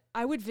 when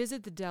I would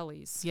visit the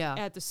delis Yeah.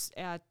 at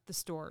the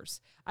stores,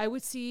 I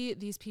would see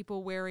these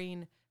people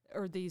wearing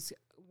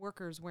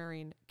workers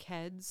wearing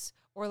Keds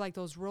or like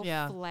those real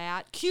Yeah.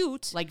 flat,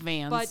 cute, Like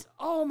Vans. but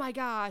oh my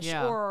gosh,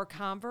 Yeah. or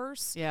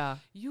Converse. yeah.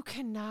 You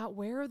cannot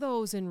wear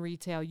those in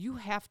retail. You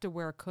have to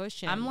wear a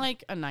cushion. I'm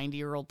like a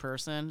 90-year-old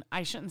person.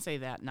 I shouldn't say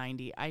that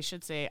 90. I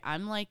should say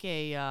I'm like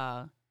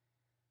a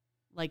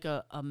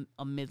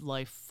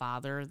midlife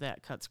father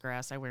that cuts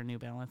grass. I wear New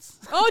Balance.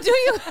 oh, do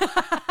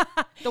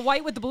you? The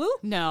white with the blue?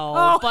 No,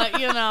 Oh. but they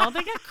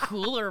got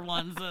cooler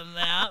ones than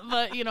that.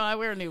 But I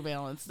wear New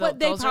Balance. But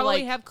they Those are probably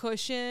like, have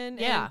cushion.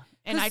 yeah.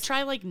 And I 'cause-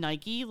 try like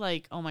Nike.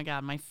 Like, oh my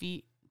God, my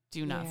feet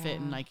do not fit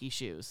in Yeah. Nike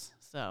shoes.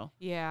 So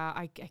Yeah,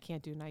 I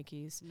can't do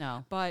Nikes.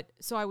 no. But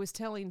so I was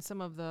telling some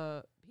of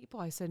the people,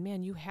 I said,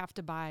 man, you have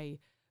to buy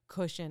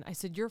cushion. I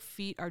said, your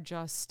feet are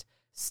just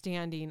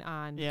standing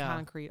on Yeah,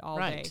 concrete all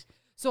right. day.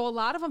 So a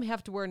lot of them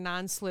have to wear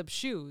non-slip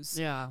shoes.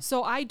 Yeah.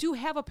 So I do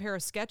have a pair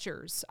of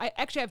Skechers. I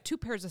actually have 2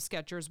 pairs of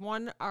Skechers.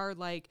 One are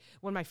like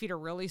when my feet are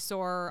really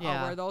sore, Yeah.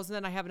 I'll wear those. And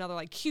then I have another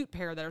like cute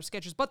pair that are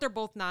Skechers, but they're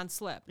both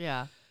non-slip.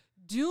 Yeah.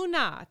 Do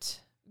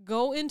not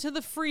go into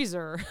the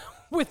freezer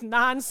with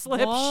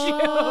non-slip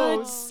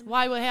What? shoes.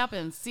 Why? What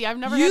happens? See, I've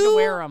never had to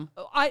wear them.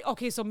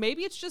 Okay, so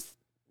maybe it's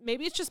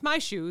just my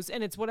shoes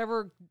and it's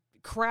whatever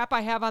crap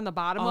I have on the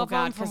bottom Oh, of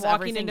them God, from 'cause walking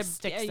everything into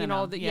sticks you in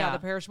know 'em. the Yeah.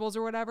 perishables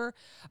or whatever.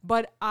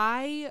 But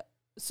I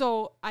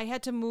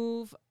had to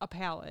move a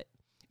pallet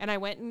and I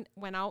went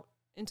out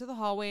into the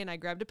hallway and I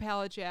grabbed a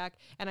pallet jack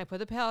and I put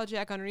the pallet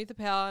jack underneath the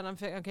pallet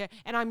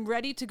and I'm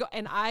ready to go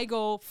and I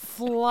go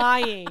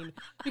flying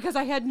because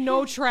I had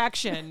no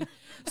traction.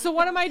 So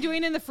what am I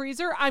doing in the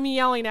freezer? I'm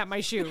yelling at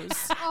my shoes.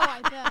 Oh,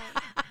 I bet.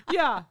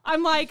 Yeah,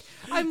 I'm like,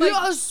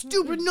 You're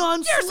stupid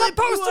non-slip. you're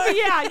supposed to be,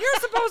 you're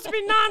supposed to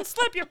be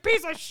non-slip, you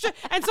piece of shit.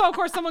 And so, of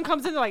course, someone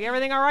comes in, they're like,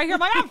 everything all right here? I'm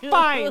like, I'm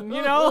fine,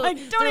 like, don't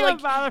They're even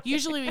like, bother.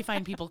 usually we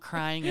find people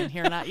crying in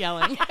here, not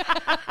yelling.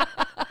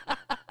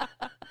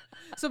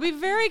 So be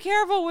very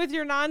careful with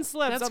your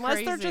non-slips, That's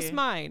unless they're just crazy.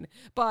 mine.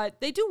 But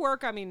they do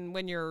work, I mean,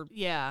 when you're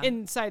Yeah.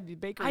 inside the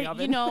bakery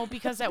oven.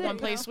 Because at one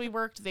place we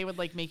worked, they would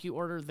like make you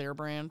order their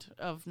brand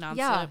of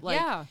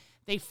non-slip.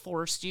 They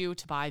forced you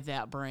to buy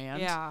that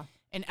brand. Yeah.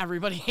 And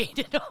everybody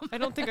hated them. I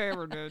don't think I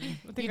ever did.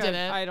 I think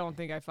didn't? I don't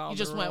think I followed You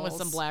just the went with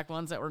some rules. black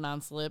ones that were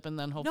non-slip, and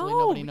then hopefully No,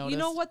 nobody noticed. you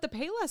know what? The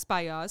Payless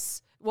by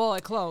us, well,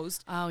 it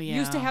closed. Oh, yeah.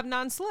 Used to have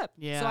non-slip.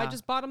 So I Yeah.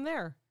 just bought them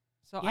there.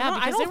 So Yeah, I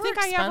because don't they were think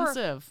I ever.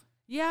 expensive.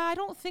 Yeah, I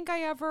don't think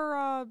I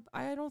ever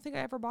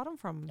bought them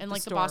from. And the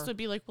like the boss store. would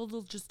be like, well,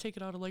 they'll just take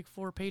it out of like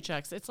 4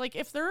 paychecks. It's like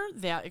if they're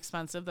that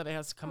expensive that it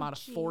has to come out of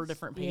 4 jeez.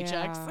 different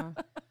paychecks. Yeah.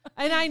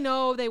 And I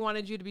know they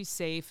wanted you to be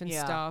safe and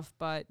Yeah. stuff,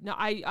 but no,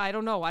 I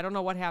don't know. I don't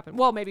know what happened.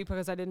 Well, maybe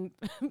because I didn't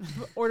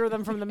order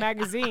them from the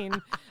magazine.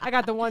 I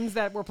got the ones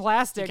that were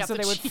plastic, got so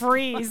the they would cheap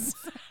freeze.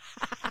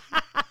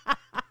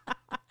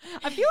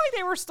 I feel like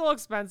they were still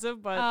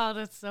expensive, but Oh,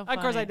 that's so funny.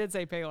 of course I did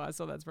say Payless,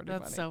 so that's pretty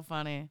That's funny. so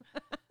funny.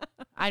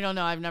 I don't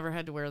know. I've never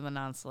had to wear the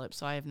non-slip,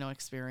 so I have no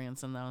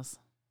experience in those.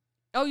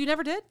 Oh, you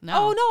never did? No.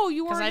 Oh no,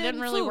 you weren't. 'Cause I didn't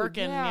in really food. work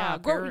in-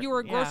 you were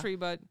a yeah. grocery,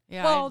 but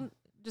Yeah, well,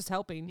 just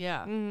helping.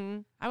 Yeah. Mm-hmm.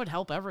 I would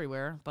help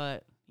everywhere,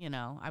 but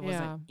I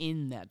wasn't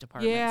in that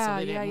department, Yeah,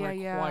 so they didn't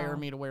yeah. require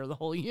me to wear the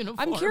whole uniform.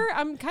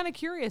 I'm kind of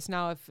curious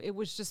now if it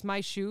was just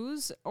my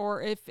shoes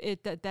or if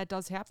that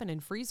does happen in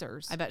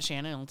freezers. I bet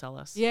Shannon will tell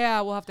us.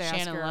 Yeah, we'll have to ask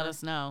Shannon, her. let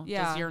us know.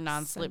 Yeah, Does your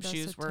non-slip send us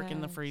shoes a work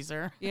in the text.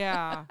 freezer?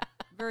 Yeah,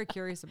 very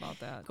curious about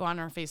that. Go on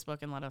our Facebook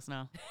and let us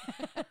know.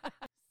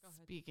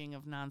 Speaking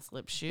of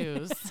non-slip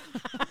shoes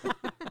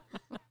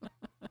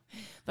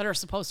that are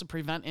supposed to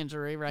prevent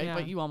injury, right? Yeah.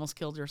 But you almost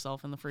killed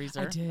yourself in the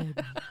freezer. I did.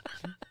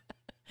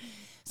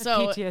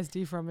 So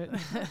PTSD from it.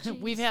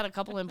 we've had a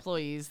couple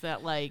employees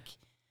that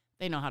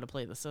they know how to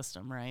play the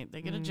system, right?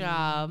 They get a Mm.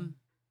 job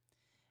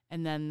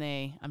and then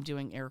I'm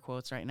doing air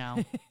quotes right now,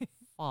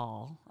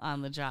 fall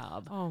on the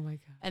job. Oh my god.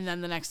 And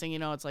then the next thing you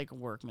know, it's like a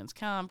workman's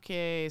comp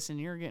case and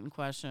you're getting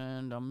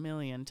questioned a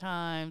million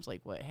times.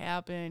 Like, what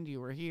happened?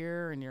 You were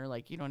here and you're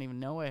like, you don't even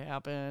know what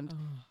happened.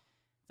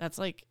 That's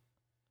like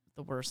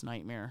the worst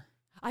nightmare.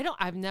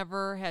 I've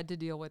never had to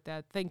deal with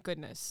that. Thank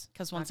goodness.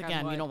 Because once Knock on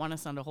again, you wood. don't want to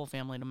send a whole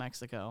family to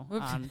Mexico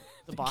Oops. on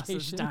the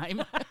boss's Vacation.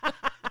 dime.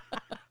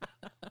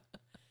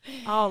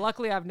 Oh,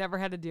 luckily I've never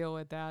had to deal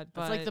with that.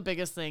 But That's like the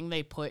biggest thing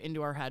they put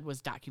into our head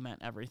was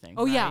document everything.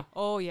 oh yeah, right?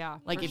 oh yeah.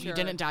 Like for if you sure.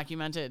 didn't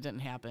document it, it didn't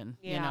happen.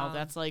 You know, Yeah.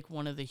 that's like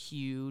one of the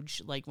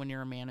huge, like when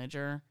you're a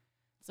manager,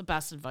 it's the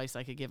best advice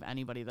I could give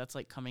anybody that's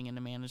like coming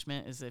into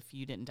management is if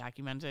you didn't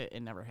document it,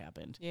 it never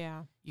happened.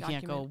 Yeah. You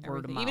can't go document word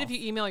of everything. Even if mouth.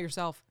 you email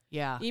yourself.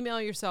 Yeah. Email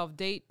yourself,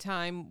 date,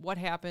 time, what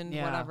happened,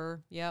 Yeah.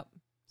 whatever. Yep.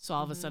 So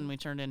all of a sudden we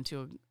turned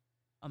into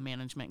a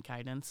management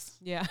guidance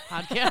Yeah.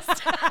 podcast.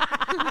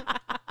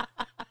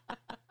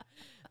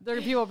 There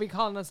are people be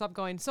calling us up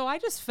going, so I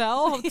just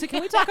fell. So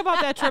can we talk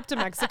about that trip to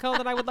Mexico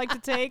that I would like to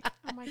take?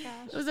 Oh my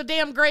gosh. It was a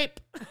damn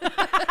grape.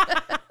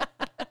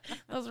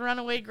 Those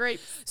runaway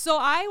grapes. So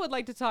I would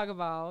like to talk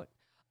about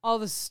all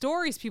the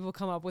stories people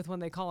come up with when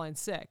they call in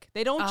sick.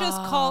 They don't just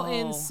call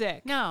in Oh.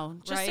 sick. No,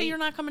 just say Right? you're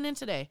not coming in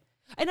today.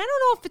 And I don't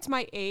know if it's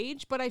my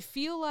age, but I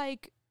feel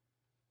like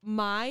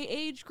my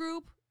age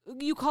group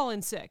you call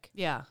in sick.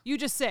 Yeah. You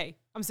just say,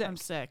 I'm sick. I'm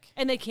sick.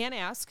 And they can't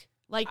ask.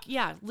 Like,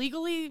 yeah,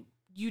 legally,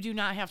 you do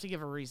not have to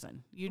give a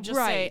reason. You just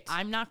say,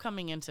 I'm not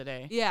coming in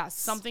today. Yes.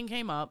 Something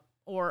came up,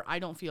 or I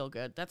don't feel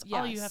good. That's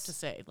all you have to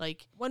say.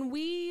 Like, when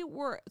we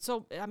were,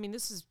 so, I mean,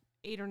 this is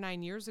 8 or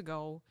 9 years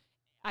ago.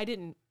 I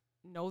didn't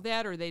know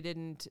that, or they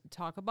didn't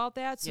talk about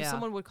that. So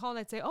someone would call and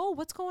I'd say, oh,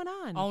 what's going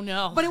on? Oh,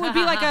 no. But it would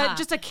be like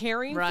just a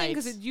caring thing, Right.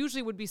 because it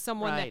usually would be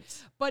someone that,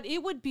 but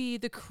it would be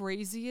the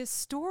craziest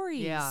stories.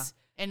 Yeah.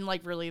 And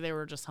like, really, they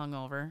were just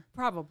hungover.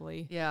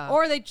 Probably. Yeah.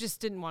 Or they just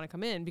didn't want to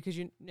come in because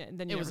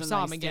then you never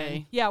saw them again.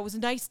 Day. Yeah, it was a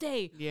nice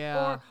day.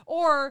 Yeah.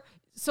 Or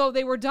so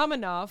they were dumb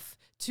enough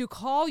to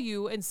call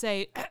you and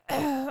say,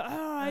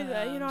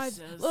 I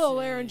so little sick.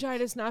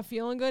 laryngitis, not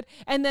feeling good.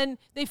 And then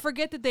they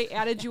forget that they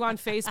added you on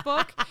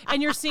Facebook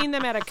and you're seeing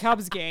them at a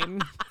Cubs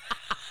game.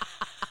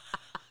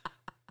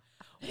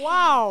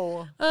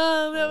 Wow.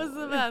 Oh, that was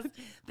the best.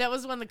 That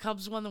was when the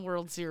Cubs won the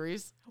World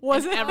Series.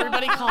 Was and it?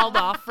 Everybody called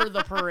off for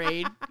the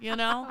parade, you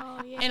know?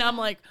 Oh, yeah. And I'm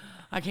like,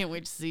 I can't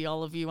wait to see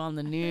all of you on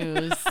the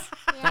news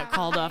that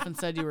called off and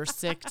said you were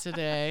sick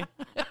today.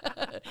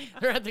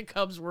 They're at the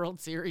Cubs World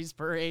Series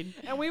parade.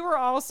 And we were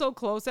all so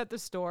close at the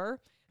store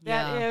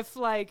that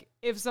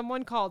if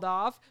someone called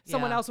off,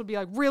 someone else would be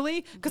like,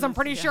 really? Because I'm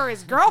pretty sure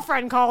his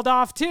girlfriend called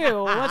off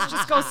too. Let's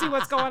just go see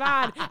what's going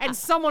on. And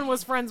someone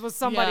was friends with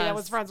somebody that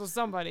was friends with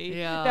somebody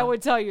that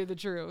would tell you the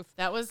truth.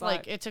 That was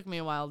like, it took me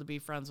a while to be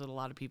friends with a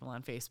lot of people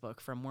on Facebook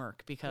from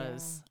work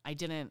because I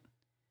didn't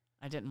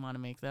want to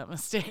make that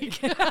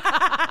mistake.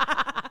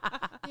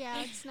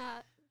 Yeah, it's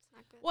not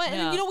good. Well,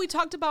 and we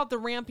talked about the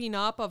ramping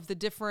up of the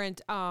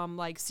different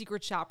like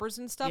secret shoppers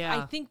and stuff. Yeah.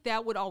 I think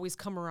that would always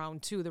come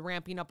around too, the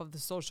ramping up of the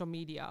social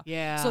media.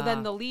 Yeah. So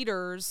then the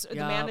leaders, the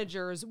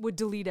managers would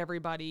delete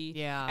everybody.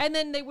 Yeah. And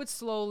then they would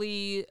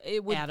slowly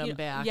add them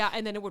back. Yeah,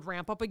 and then it would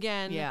ramp up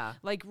again. Yeah.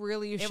 Like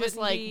really, it was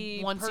like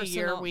once a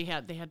year they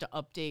had to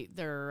update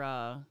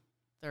their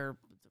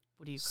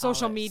what do you call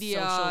social it? media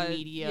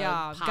policy.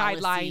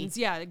 guidelines.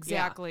 Yeah,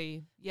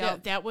 exactly. Yeah.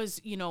 That was,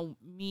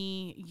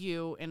 me,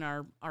 you, and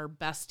our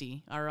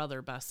bestie, our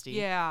other bestie.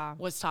 Yeah.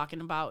 Was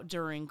talking about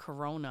during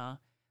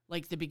Corona,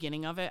 like the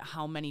beginning of it,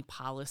 how many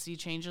policy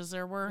changes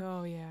there were.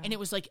 Oh, yeah. And it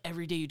was like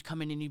every day you'd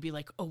come in and you'd be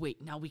like, oh,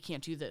 wait, now we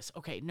can't do this.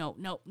 Okay, no,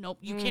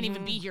 you can't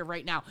even be here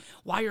right now.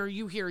 Why are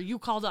you here? You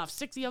called off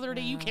sick the other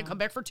day. You can't come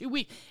back for 2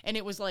 weeks. And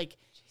it was like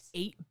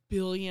 8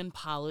 billion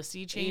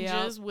policy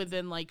changes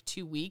within like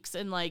 2 weeks.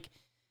 And like,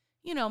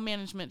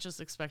 management just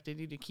expected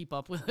you to keep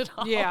up with it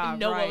all and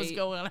know what was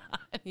going on.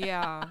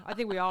 Yeah, I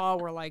think we all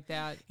were like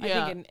that.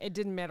 Yeah. I think it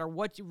didn't matter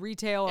what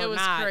retail or it was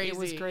not. crazy. It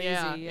was crazy.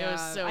 Yeah, Yeah. it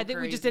was so I think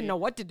we just crazy. didn't know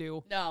what to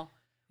do. No.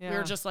 Yeah. We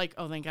were just like,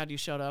 oh, thank God you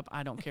showed up.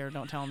 I don't care.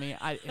 Don't tell me.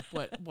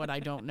 What I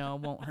don't know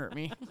won't hurt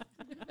me.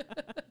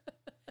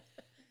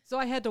 So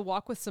I had to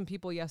walk with some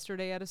people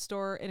yesterday at a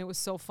store, and it was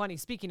so funny.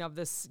 Speaking of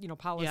this,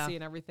 policy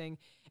and everything,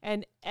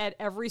 and at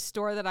every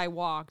store that I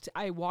walked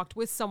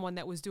with someone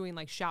that was doing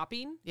like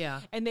shopping. Yeah.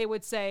 And they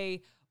would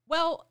say,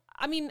 well,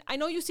 I mean, I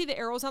know you see the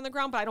arrows on the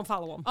ground, but I don't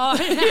follow them.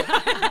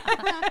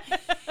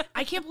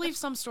 I can't believe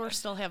some stores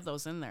still have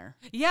those in there.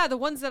 Yeah, the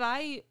ones that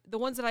I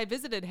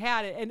visited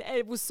had it, and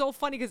it was so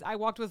funny because I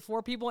walked with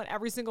 4 people, and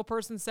every single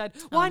person said,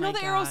 "Well, I know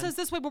the arrow says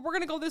this way, but we're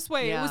gonna go this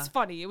way." Yeah. It was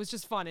funny. It was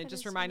just fun. It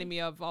just reminded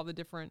me of all the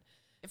different.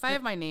 If I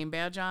have my name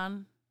badge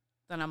on,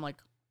 then I'm like,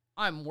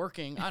 I'm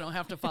working. I don't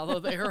have to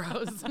follow the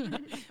arrows.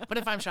 But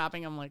if I'm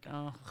shopping, I'm like,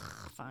 oh,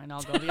 fine,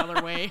 I'll go the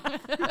other way.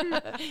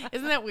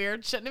 Isn't that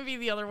weird? Shouldn't it be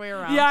the other way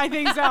around? Yeah, I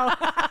think so.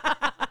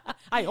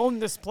 I own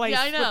this place.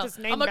 Yeah, I know. With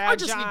this name I'm like, I badge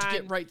just need to on.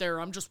 get right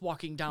there. I'm just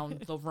walking down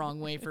the wrong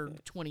way for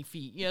 20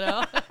 feet,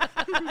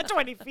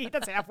 20 feet.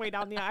 That's halfway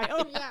down the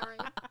aisle. Yeah,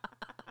 right.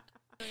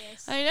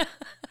 I know.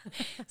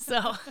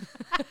 So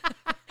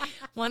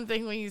one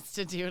thing we used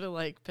to do to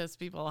like piss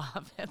people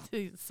off at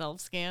the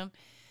self-scan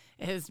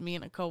is me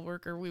and a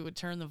coworker, we would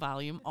turn the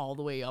volume all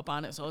the way up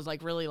on it. So it was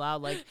like really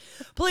loud, like,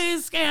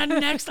 please scan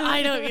next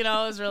item. It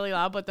was really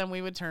loud. But then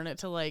we would turn it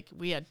to like,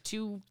 we had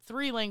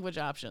 3 language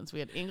options. We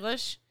had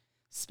English,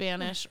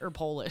 Spanish, or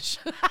Polish.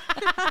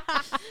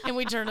 And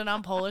we turned it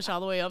on Polish all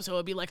the way up. So it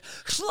would be like,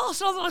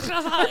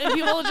 and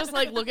people would just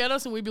like look at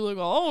us and we'd be like,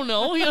 oh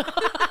no,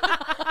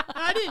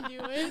 I didn't do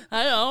it.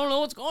 I don't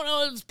know what's going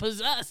on. It's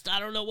possessed. I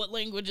don't know what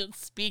language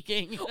it's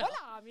speaking. Hola,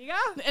 amiga.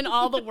 And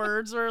all the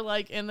words were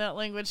like in that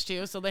language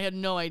too. So they had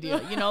no idea.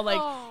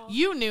 Like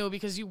you knew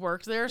because you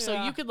worked there.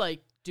 So you could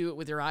like do it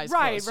with your eyes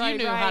closed. You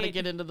knew how to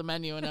get into the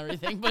menu and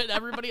everything. But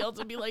everybody else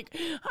would be like,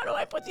 how do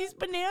I put these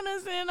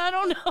bananas in? I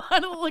don't know how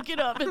to look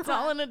it up. It's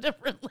all in a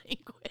different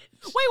language.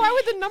 Wait, why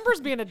would the numbers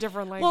be in a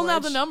different language? Well,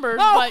 not the numbers,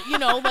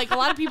 but like a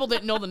lot of people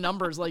didn't know the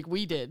numbers like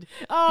we did.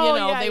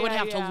 Oh, they would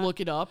have to look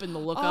it up and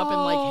look up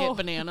and like hit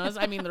bananas.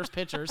 I mean, there's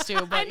pictures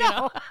too, but I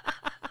know.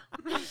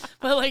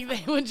 But like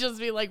they would just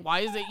be like, why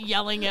is it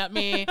yelling at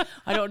me?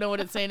 I don't know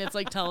what it's saying. It's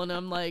like telling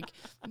them like,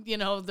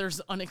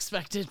 there's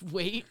unexpected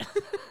weight.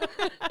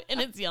 And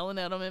it's yelling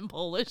at them in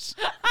Polish.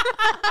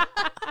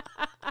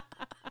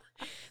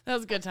 That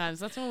was good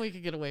times. That's when we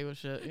could get away with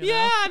shit.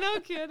 Yeah,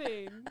 no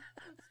kidding.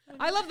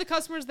 I love the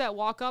customers that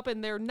walk up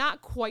and they're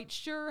not quite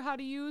sure how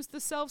to use the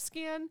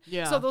self-scan.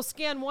 Yeah. So they'll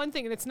scan one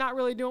thing and it's not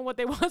really doing what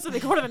they want, so they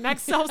go to the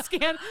next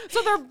self-scan.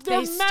 So they're They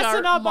messing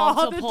start up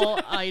multiple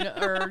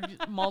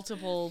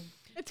multiple.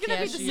 It's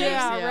gonna be the cashiers. same.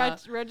 Yeah,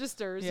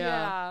 registers. Yeah.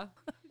 Yeah.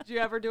 Did you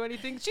ever do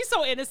anything? She's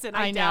so innocent.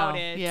 I know. doubt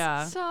it.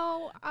 Yeah.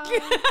 So,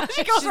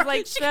 She goes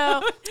She's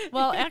like,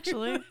 well,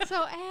 actually, even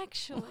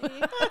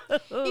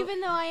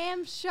though I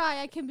am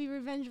shy, I can be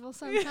revengeful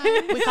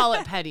sometimes. we call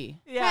it petty.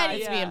 Yeah, Petty.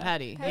 It's being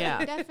petty. Petty,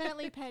 Yeah.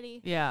 definitely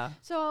petty. Yeah.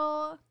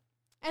 So,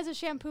 as a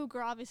shampoo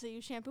girl, obviously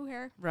you shampoo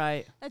hair.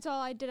 Right. That's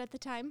all I did at the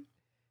time.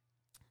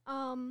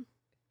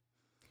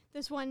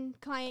 This one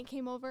client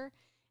came over,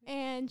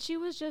 and she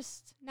was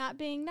just not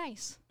being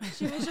nice.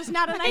 She was just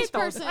not a nice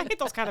person. I hate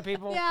those kind of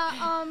people.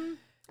 Yeah.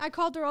 I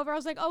called her over. I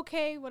was like,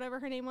 okay, whatever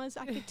her name was,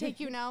 I could take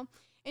you now.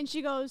 And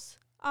she goes,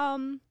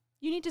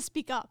 you need to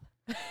speak up.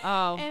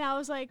 Oh. And I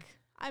was like,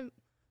 I'm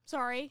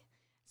sorry.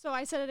 So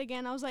I said it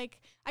again. I was like,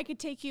 I could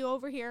take you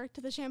over here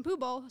to the shampoo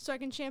bowl so I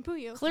can shampoo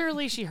you.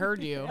 Clearly, she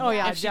heard you. Oh,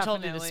 yeah, If she told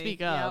you to definitely.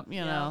 speak up, Yep, you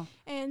yep. know.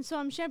 And so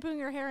I'm shampooing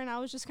her hair, and I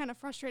was just kind of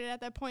frustrated at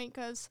that point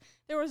because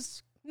there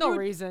was No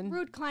reason.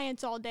 rude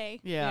clients all day.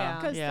 Yeah.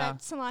 Because Yeah.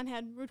 that salon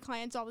had rude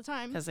clients all the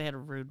time. Because they had a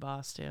rude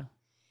boss, too.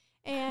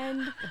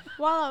 And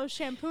while I was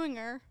shampooing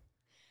her,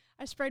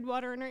 I sprayed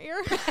water in her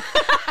ear.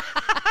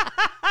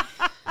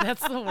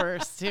 That's the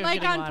worst, too.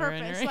 Like getting on water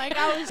in purpose. her- Like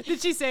I was,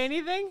 Did she say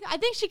anything? I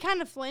think she kind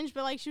of flinched,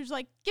 but like she was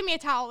like, give me a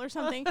towel or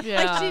something.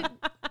 Yeah. Like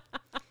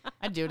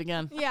I'd do it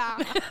again. yeah.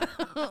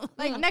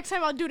 Like next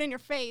time I'll do it in your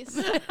face.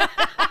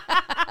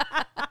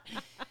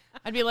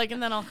 I'd be like,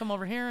 and then I'll come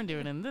over here and do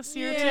it in this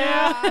ear, too.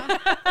 Yeah.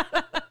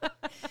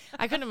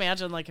 I couldn't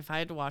imagine, like, if I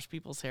had to wash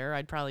people's hair,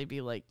 I'd probably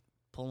be, like,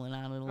 pulling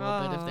on it a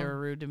little bit if they Oh. were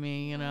rude to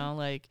me, you know?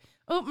 Like,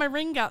 oh, my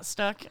ring got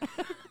stuck.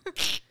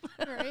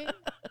 Right.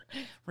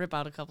 Rip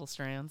out a couple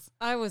strands.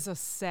 I was a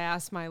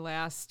sass my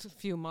last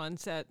few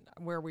months at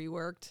where we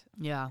worked.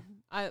 Yeah.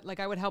 I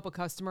would help a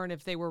customer, and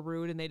if they were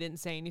rude and they didn't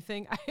say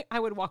anything, I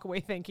would walk away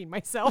thanking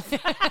myself.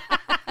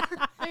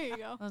 There you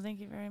go. Well, thank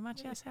you very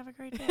much. Yes, have a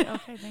great day.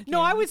 Okay, thank you.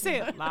 No, I would say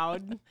it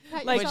loud.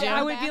 Pat Like yourself you? on I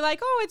the would be back. like,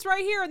 "Oh, it's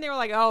right here," and they were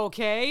like, "Oh,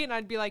 okay," and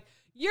I'd be like,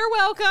 "You're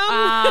welcome."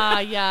 Ah,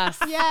 yes.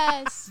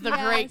 Yes. The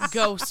great yes.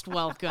 ghost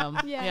welcome.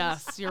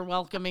 Yes. Yes, you're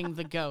welcoming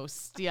the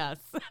ghost. Yes.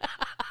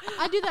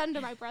 I do that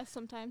under my breath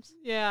sometimes.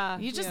 Yeah,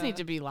 You just yeah. need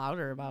to be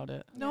louder about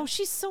it. No,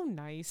 she's so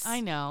nice. I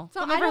know. So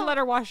Don't I ever don't let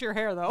her wash your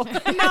hair though.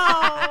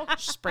 No.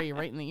 Spray you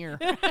right in the ear.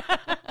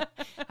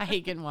 I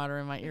hate getting water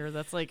in my ear.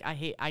 That's like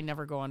I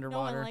never go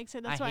underwater. No one likes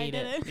it. That's why I hate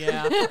did it.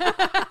 Yeah.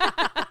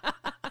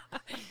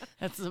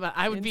 That's about,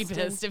 I would be Instant.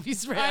 pissed if you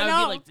spray. I I would know.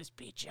 be like, this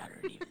bitch, I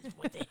don't even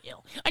what the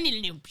hell. I need a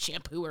new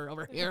shampooer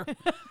over here.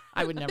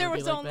 I would never There be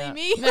was like only that.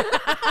 me.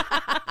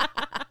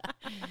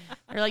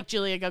 They're like,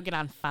 Julia, go get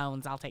on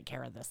phones. I'll take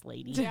care of this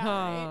lady. Yeah,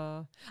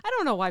 right. I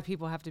don't know why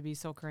people have to be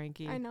so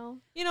cranky. I know.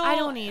 You know, I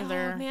don't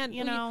either, man,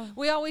 you know.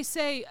 we always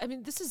say, I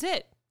mean, this is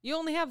it. You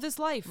only have this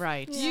life.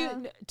 Right. Yeah.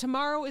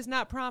 Tomorrow is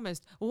not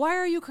promised. Why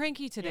are you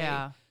cranky today?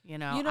 Yeah. You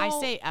know, You I know-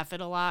 say F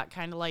it a lot,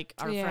 kind of like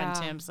our Yeah. friend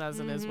Tim says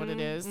it is what it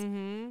is.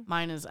 Mm-hmm.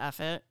 Mine is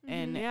F it.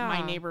 And Yeah.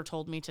 my neighbor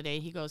told me today,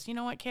 he goes, you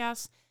know what,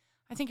 Cass?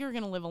 I think you're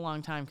going to live a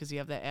long time because you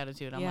have that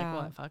attitude. I'm Yeah.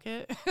 like, what? Fuck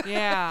it.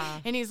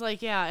 Yeah. And he's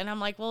like, yeah. And I'm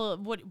like, well,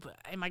 what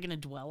am I going to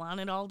dwell on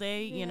it all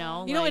day? You Yeah.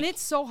 know, You know, and like-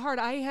 it's so hard.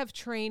 I have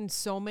trained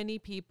so many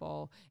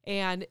people,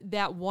 and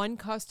that one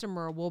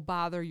customer will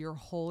bother your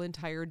whole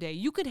entire day.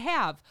 You could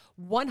have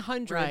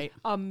 100 Right.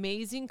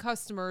 amazing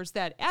customers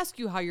that ask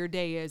you how your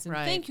day is and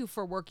Right. thank you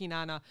for working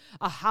on a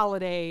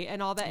holiday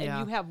and all that. Yeah.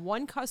 And you have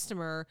one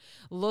customer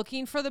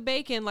looking for the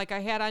bacon like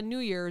I had on New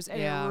Year's, and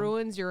Yeah. it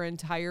ruins your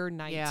entire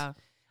night. yeah.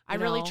 I you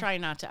really know? try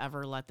not to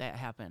ever let that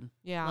happen.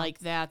 Yeah. Like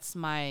that's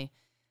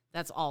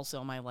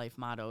also my life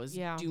motto is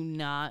Yeah. do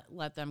not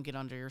let them get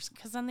under your,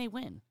 because then they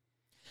win.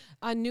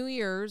 On New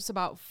Year's,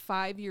 about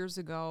 5 years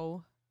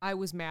ago, I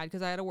was mad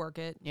because I had to work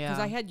it. Because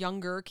Yeah. I had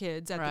younger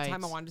kids at the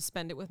time. I Right. wanted to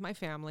spend it with my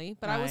family.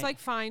 But I was Right. like,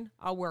 fine,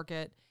 I'll work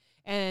it.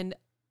 And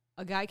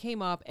a guy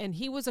came up, and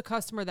he was a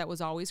customer that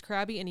was always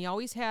crabby, and he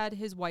always had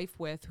his wife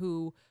with,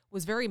 who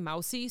was very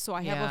mousy. So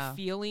I have Yeah. a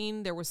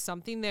feeling there was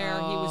something there.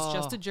 He was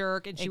just Oh. a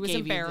jerk, and she It was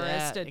gave you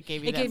embarrassed. that- And it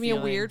gave you that me a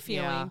feeling. weird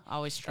Yeah, feeling.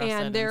 always trust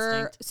And that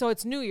instinct. so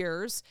it's New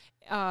Year's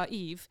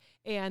Eve,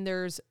 and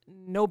there's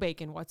no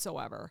bacon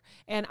whatsoever.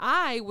 And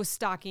I was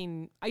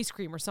stocking ice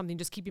cream or something,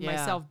 just keeping Yeah.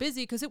 myself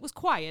busy because it was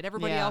quiet.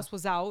 Everybody Yeah. else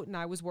was out, and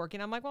I was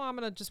working. I'm like, well, I'm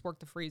gonna just work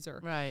the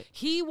freezer. Right.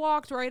 He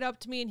walked right up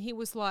to me, and he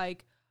was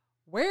like,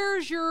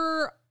 "Where's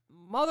your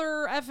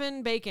mother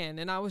effing bacon?"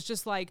 And I was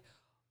just like,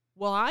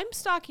 well, I'm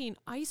stocking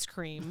ice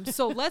cream,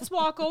 so let's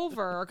walk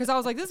over. Because I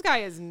was like, this guy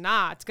is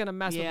not going to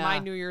mess with my Yeah,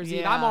 New Year's Eve.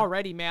 yeah. I'm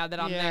already mad that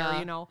I'm there, Yeah.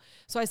 you know.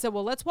 So I said,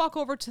 well, let's walk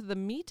over to the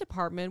meat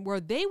department where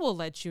they will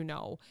let you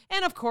know.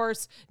 And of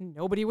course,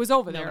 nobody was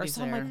over there. Nobody's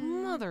So I'm like, there.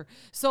 mother.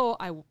 So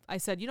I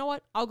said, you know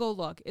what? I'll go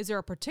look. Is there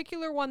a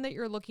particular one that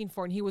you're looking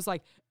for? And he was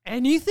like,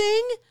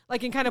 anything?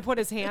 Like, and kind of put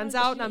his hands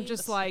out. And I'm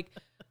just like,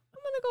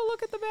 I'm going to go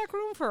look at the back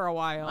room for a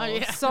while. Oh,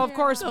 yeah. So, of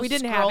course, Go we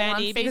didn't have scroll on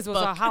any because it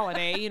was a Facebook.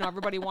 holiday. You know,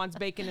 everybody wants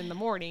bacon in the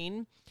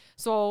morning.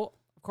 So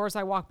Of course,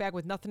 I walk back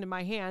with nothing in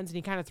my hands, and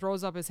he kind of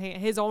throws up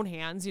his own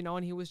hands, you know,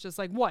 and he was just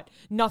like, what?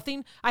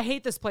 Nothing? I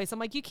hate this place. I'm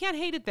like, you can't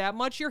hate it that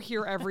much. You're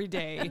here every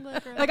day.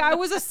 Like, I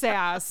was a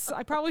sass.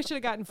 I probably should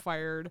have gotten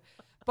fired.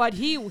 But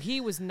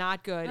he was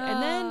not good.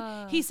 And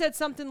then he said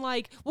something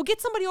like, well, get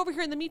somebody over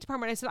here in the meat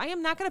department. I said, I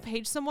am not going to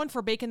page someone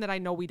for bacon that I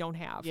know we don't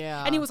have.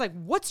 Yeah. And he was like,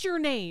 what's your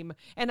name?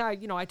 And I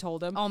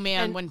told him. Oh,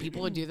 man, when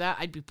people would do that,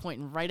 I'd be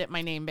pointing right at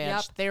my name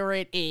badge. Yep. There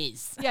it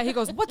is. Yeah, he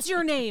goes, what's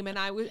your name? And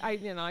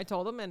I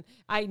told him, and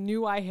I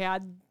knew I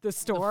had the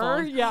store.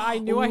 I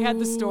knew I had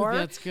the store.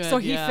 That's good. So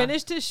he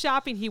finished his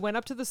shopping. He went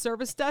up to the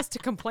service desk to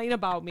complain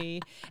about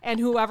me. And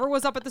whoever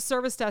was up at the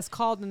service desk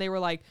called, and they were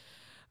like,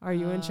 are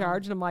you in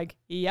charge? And I'm like,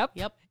 yep.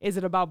 Is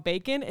it about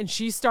bacon? And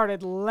she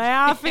started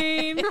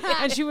laughing.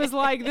 And she was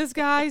like, this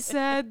guy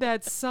said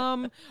that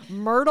some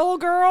Myrtle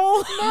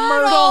girl.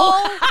 Myrtle.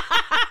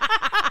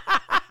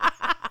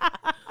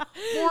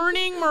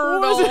 Morning,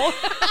 Myrtle.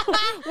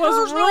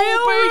 was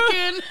no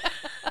bacon.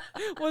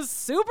 Was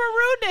super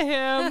rude to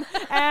him,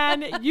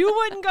 and you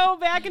wouldn't go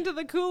back into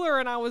the cooler.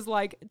 And I was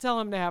like, tell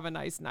him to have a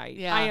nice night.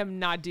 Yeah. I am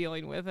not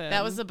dealing with him.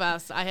 That was the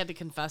best. I had to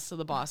confess to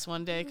the boss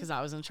one day because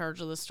I was in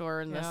charge of the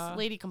store, and this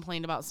lady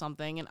complained about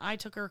something, and I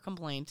took her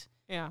complaint.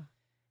 Yeah.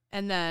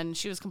 And then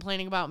she was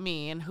complaining about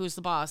me and who's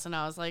the boss. And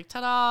I was like,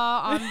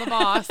 ta-da, I'm the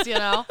boss, you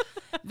know.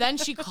 Then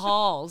she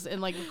calls in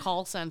like a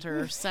call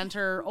center, sent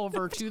her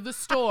over to the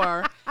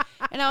store.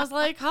 And I was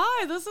like,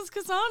 hi, this is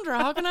Cassandra.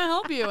 How can I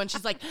help you? And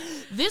she's like,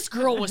 this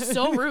girl was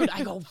so rude.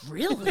 I go,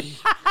 really?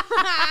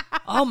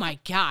 Oh my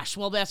gosh.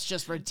 Well, that's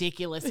just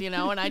ridiculous, you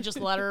know. And I just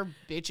let her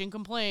bitch and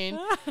complain.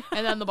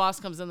 And then the boss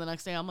comes in the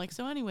next day. I'm like,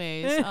 so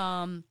anyways,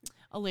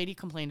 a lady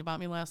complained about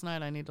me last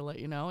night. I need to let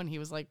you know. And he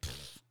was like,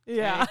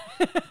 yeah.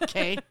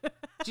 Okay.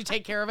 Did you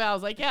take care of it? I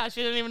was like, yeah,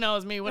 she didn't even know it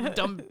was me. What a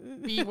dumb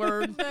B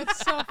word. That's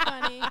so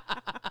funny.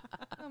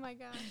 Oh my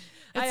gosh.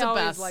 It's I the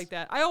always best. like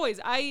that.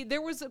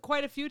 There was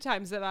quite a few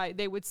times that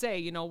they would say,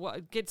 you know,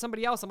 get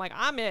somebody else. I'm like,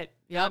 I'm it.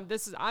 Yep.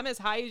 I'm as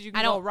high as you can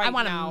I go don't. right now. I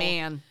want a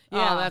man.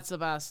 Yeah. Oh, that's the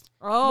best.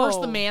 Oh. Where's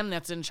the man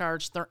that's in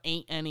charge? There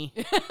ain't any.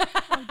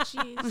 Oh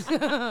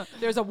jeez.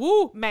 There's a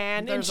woo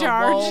man There's in a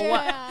charge. whoa.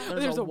 Yeah.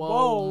 There's a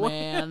whoa,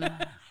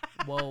 man.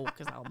 Whoa,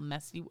 because I'll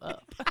mess you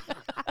up.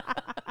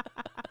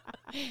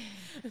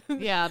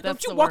 Yeah, that's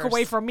Don't you the walk worst.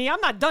 away from me.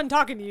 I'm not done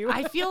talking to you.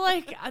 I feel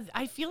like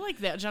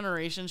that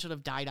generation should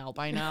have died out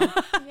by now.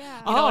 Yeah.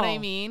 You know what I Oh.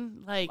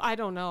 mean? Like, I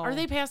don't know. are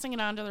they passing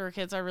it on to their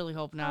kids? I really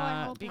hope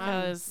not. hope not.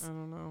 Because I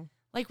don't know.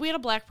 like we had a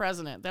black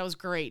president. That was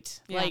great.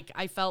 Yeah. Like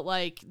I felt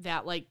like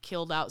that like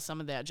killed out some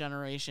of that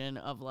generation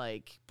of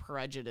like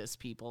prejudiced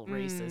people,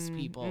 racist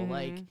people.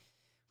 Like,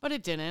 but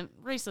it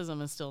didn't.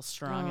 Racism is still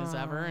strong as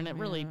ever, and it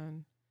really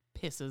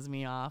pisses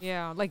me off.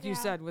 Yeah, like you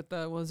Yeah. said,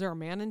 was there a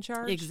man in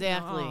charge?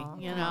 Exactly. Oh,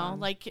 you come know, on.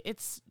 like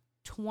it's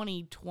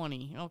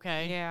 2020.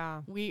 Okay.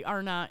 Yeah. We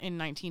are not in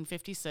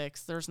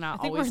 1956. There's not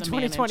I think we're always in a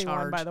man in 2021,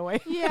 charge. by the way.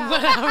 Yeah.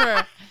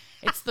 Whatever.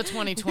 It's the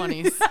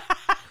 2020s.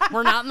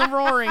 We're not in the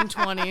roaring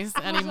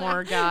 20s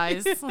anymore,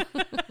 guys.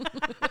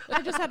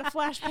 I just had a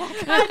flashback.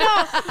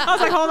 I was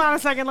like, hold on a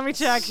second, let me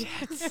check.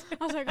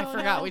 I was like, I oh,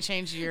 forgot no. we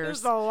changed This years.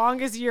 is the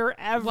longest year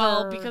ever.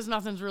 Well, because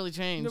nothing's really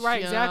changed.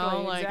 Right, you exactly,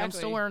 know? Like I'm exactly.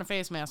 still wearing a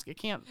face mask. It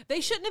can't.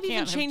 they shouldn't have even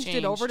can't have changed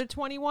it over to changed.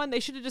 21. They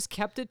should have just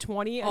kept it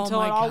 20 Oh until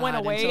my it all God, went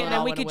away, until it and then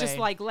all we went could just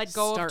away. like let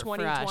go Start of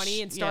 2020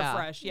 fresh. and start Yeah.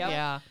 fresh. Yep.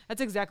 Yeah.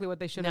 That's exactly what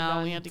they should have No,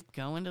 done. we had to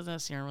go into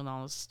this year with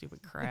all this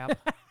stupid crap.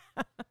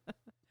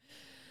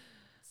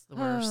 It's the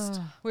worst.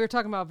 We were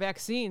talking about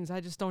vaccines. I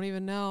just don't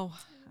even know.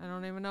 I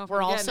don't even know if We're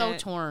I'm all getting so it.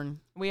 torn.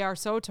 We are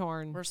so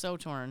torn. We're so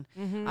torn.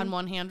 Mm-hmm. On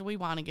one hand, we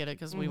want to get it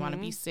because we want to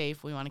be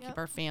safe. We want to keep Yep.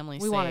 our family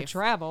We safe. want to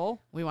travel.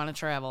 We want to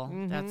travel.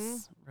 Mhm.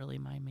 That's really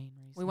my main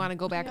reason. We want to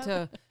go back Yep.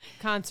 to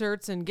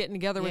concerts and getting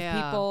together with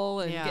Yeah,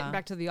 people and yeah. getting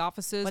back to the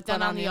offices. But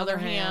then on the other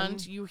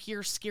hand, you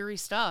hear scary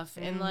stuff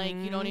and like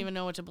you don't even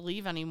know what to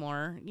believe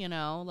anymore. You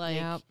know, like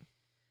Yep.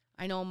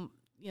 I know,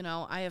 you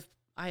know, I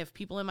have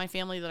people in my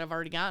family that have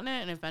already gotten it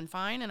and have been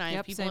fine, and I have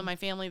Yep, people same. in my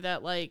family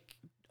that like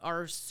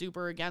are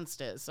super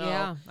against it. So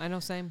yeah, I know,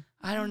 same.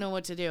 I don't know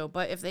what to do.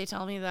 But if they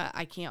tell me that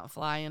I can't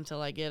fly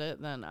until I get it,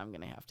 then I'm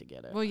gonna have to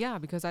get it. Well, yeah,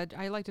 because I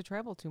like to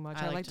travel too much.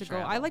 I I like like to to go.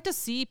 I travel. like to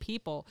see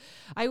people.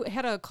 I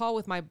had a call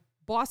with my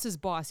boss's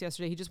boss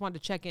yesterday. He just wanted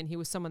to check in. He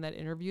was someone that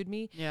interviewed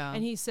me. Yeah.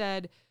 And he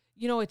said,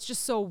 you know, it's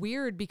just so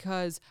weird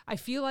because I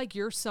feel like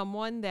you're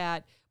someone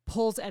that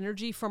pulls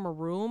energy from a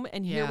room,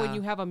 and here when Yeah.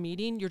 you have a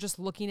meeting, you're just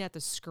looking at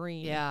the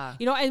screen. Yeah.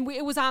 You know, and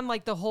it was on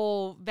like the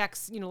whole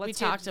let's we get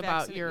talked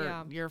about vaccinated. your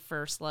Yeah. your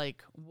first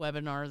like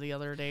webinar the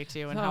other day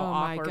too, and how Oh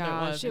my awkward it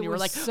gosh, was. And it you were was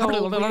like, so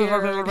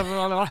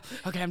weird.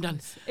 okay, I'm done.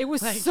 It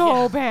was Like,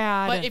 so yeah.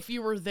 bad. But if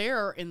you were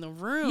there in the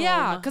room,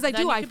 yeah, because I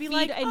then do. you I could be feed,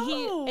 like, and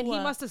he "Oh."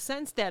 must have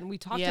sensed that, and we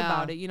talked Yeah.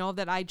 about it. You know,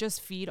 that I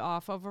just feed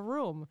off of a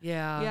room.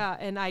 Yeah. Yeah,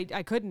 and I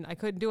couldn't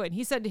do it. And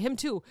he said to him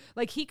too,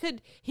 like he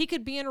could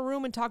be in a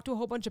room and talk to a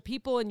whole bunch of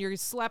people, and and you're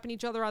slapping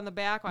each other on the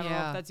back. I don't know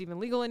Yeah. if that's even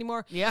legal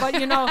anymore. Yeah. But,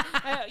 you know,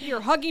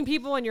 you're hugging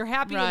people and you're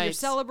happy and you're Right.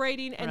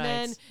 celebrating. And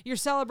then Right. you're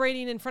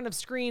celebrating in front of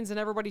screens and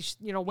everybody's,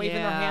 you know, waving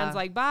their Yeah. hands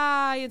like,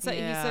 bye. And so he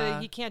Yeah.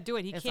 said he can't do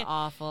it. He It's can't.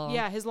 awful.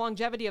 Yeah, his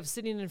longevity of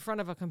sitting in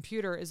front of a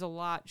computer is a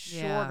lot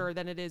Yeah. shorter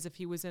than it is if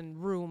he was in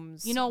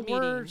rooms. You know,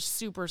 we're meetings.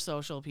 super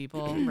social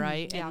people,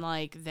 right? Yeah. And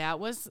like that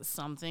was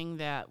something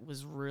that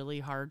was really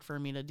hard for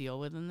me to deal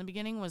with in the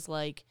beginning was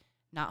like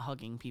not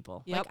hugging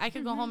people. Yep. Like I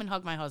could go home and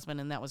hug my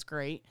husband and that was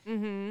great.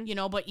 Mm-hmm. You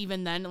know, but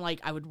even then like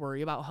I would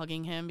worry about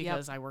hugging him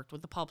because I worked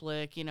with the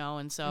public, you know,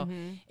 and so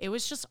it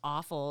was just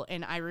awful.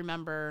 And I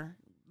remember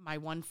my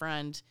one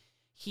friend,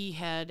 he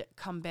had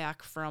come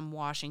back from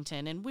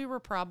Washington and we were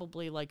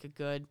probably like a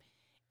good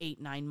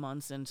 8-9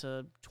 months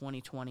into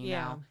 2020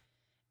 now.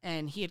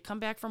 And he had come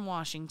back from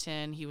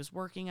Washington. He was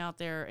working out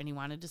there and he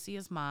wanted to see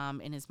his mom.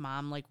 And his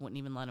mom like wouldn't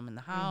even let him in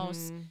the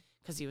house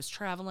because he was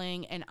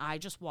traveling. And I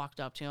just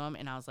walked up to him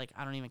and I was like,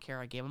 I don't even care.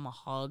 I gave him a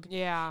hug.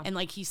 Yeah. And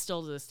like he's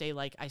still to this day,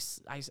 like I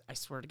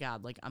swear to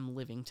God, like I'm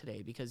living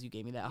today because you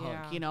gave me that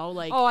Yeah. hug. You know,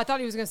 like Oh, I thought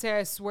he was going to say,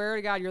 I swear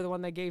to God, you're the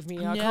one that gave me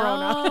Corona.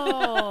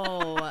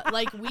 no,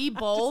 like we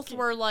both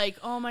were like,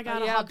 oh my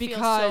God, a hug feels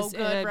so it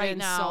good had right been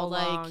now. so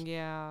Like long.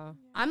 Yeah.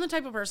 I'm the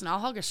type of person I'll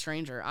hug a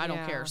stranger. I don't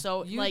Yeah. care.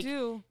 So you like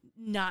do.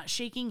 not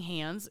shaking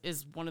hands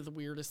is one of the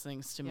weirdest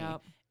things to me.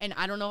 Yep. And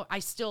I don't know, I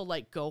still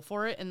like go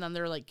for it and then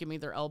they're like give me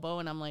their elbow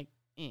and I'm like,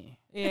 eh.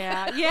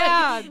 Yeah.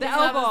 Yeah. Like, the it's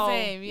not elbow. the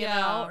same, you yeah.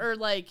 know? Or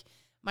like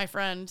my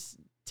friend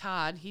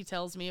Todd, he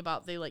tells me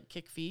about they like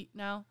kick feet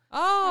now.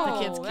 Oh.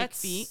 The kids kick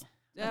that's feet.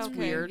 That's okay.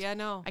 weird. Yeah,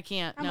 no. I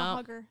can't. I'm no. a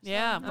hugger. So.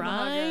 Yeah, I'm a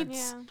hugger. right.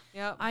 Yeah.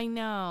 Yep. I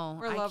know.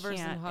 We're I lovers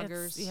and can't.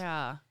 huggers.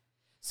 Yeah.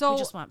 So We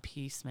just want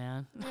peace,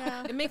 man.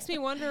 Yeah. it makes me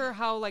wonder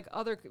how like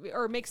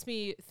or it makes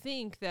me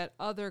think that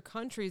other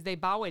countries, they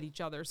bow at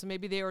each other. So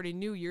maybe they already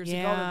knew years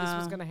ago that this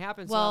was Yeah. going to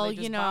happen. So now Well, they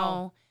just you bow.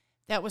 know,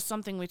 that was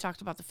something we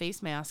talked about the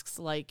face masks.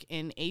 Like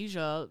in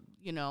Asia,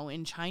 you know,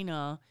 in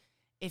China,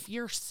 if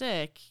you're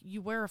sick,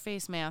 you wear a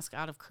face mask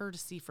out of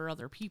courtesy for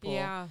other people.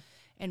 Yeah.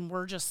 And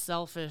we're just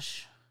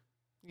selfish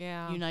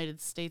Yeah. United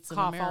States of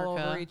Cough America. all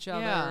over each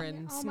other Yeah.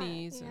 and Oh my-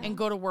 sneeze. yeah. And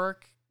go to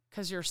work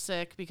because you're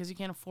sick because you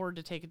can't afford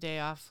to take a day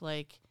off.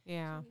 Like,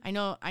 yeah. I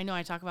know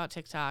I talk about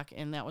TikTok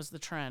and that was the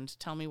trend.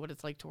 Tell me what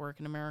it's like to work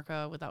in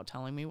America without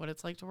telling me what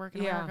it's like to work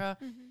in Yeah.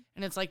 America. Mm-hmm.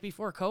 And it's like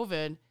before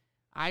COVID,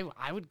 I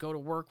would go to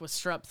work with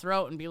strep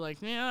throat and be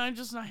like, yeah, I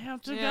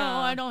have to go. Yeah.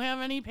 I don't have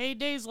any paid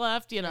days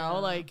left, you know, Yeah.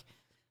 like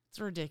it's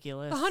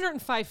ridiculous.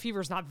 105 fever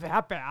is not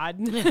that bad.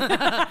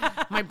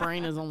 My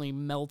brain is only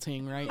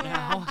melting right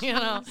now, you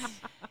know.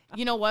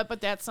 You know what?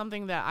 But that's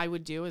something that I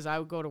would do is I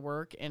would go to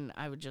work and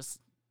I would just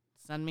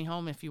send me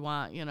home if you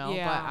want, you know,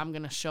 Yeah. but I'm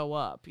going to show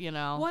up, you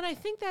know. Well, and I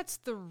think that's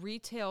the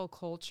retail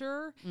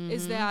culture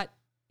is Mhm. that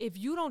if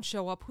you don't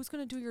show up, who's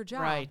going to do your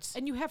job? Right.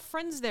 And you have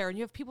friends there and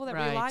you have people that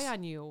Right. rely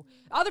on you.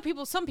 Other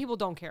people, some people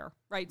don't care,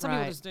 right? Some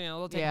people Right. just, you know,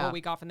 they'll take a Yeah. whole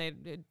week off and they don't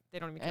even care. It They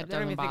don't doesn't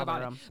even think bother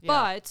about it. 'em. Yeah.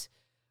 But,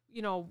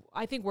 you know,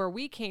 I think where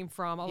we came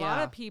from, a lot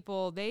Yeah. of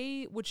people,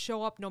 they would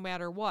show up no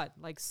matter what,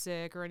 like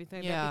sick or anything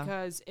like Yeah. that,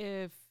 because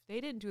if they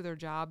didn't do their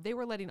job, they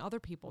were letting other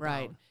people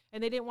Right. down.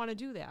 And they didn't want to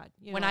do that.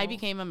 You When know? I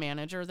became a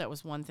manager, that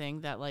was one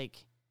thing that,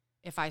 like,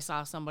 if I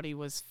saw somebody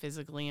was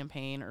physically in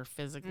pain or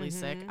physically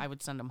sick, Mhm. I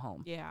would send them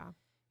home. Yeah.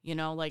 You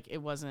know, like it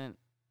wasn't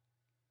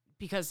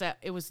because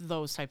it was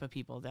those type of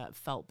people that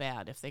felt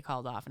bad if they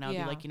called off, and I would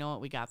Yeah. be like, you know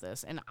what, we got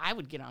this, and I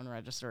would get on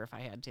register if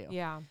I had to.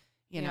 Yeah.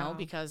 You know, Yeah.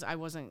 because I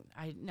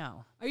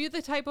no. Are you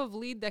the type of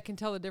lead that can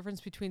tell the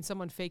difference between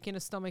someone faking a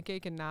stomach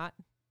ache and not?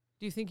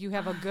 Do you think you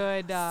have a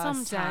good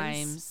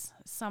sense?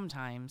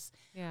 Sometimes.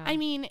 Yeah. I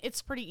mean,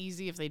 it's pretty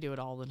easy if they do it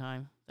all the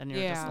time. Then you're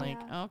Yeah. just like,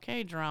 Yeah.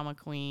 okay, drama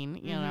queen.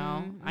 You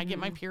know, Mhm, I get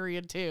my mhm.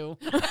 period too.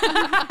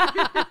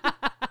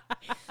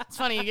 It's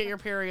funny you get your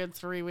period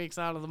 3 weeks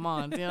out of the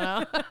month. You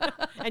know.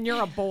 and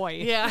you're a boy.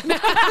 Yeah.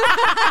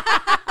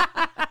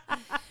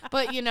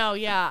 But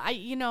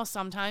yeah,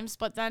 sometimes,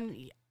 but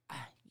then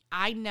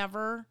I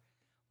never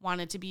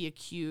wanted to be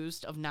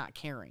accused of not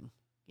caring,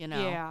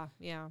 Yeah.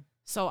 Yeah.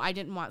 So I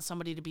didn't want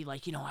somebody to be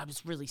like, I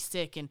was really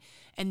sick and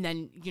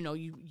then,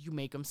 you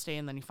make them stay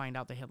and then you find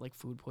out they had like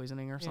food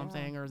poisoning or Yeah.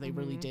 something, or they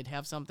really did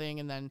have something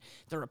and then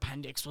their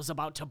appendix was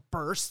about to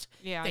burst.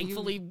 Yeah.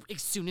 Thankfully,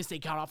 as soon as they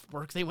got off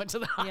work, they went to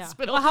the Yeah.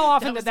 hospital. Well, how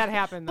often was- did that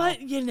happen? Though?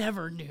 But you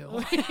never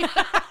knew.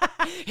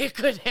 It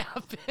could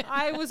happen.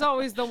 I was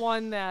always the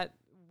one that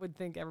would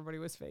think everybody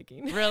was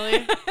faking.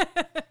 Really?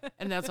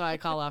 And that's why I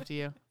call off to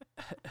you.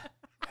 There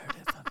it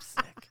is, I'm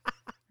sick.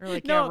 You're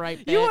like, No, yeah, right,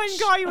 bitch. you wouldn't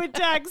call you a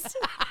text.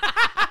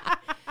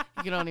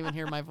 You don't even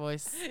hear my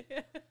voice.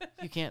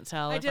 You can't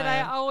tell. I if did.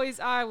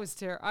 I was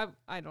terrible.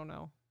 I don't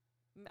know.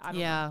 I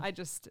don't Yeah. know.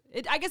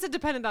 I guess it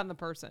depended on the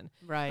person.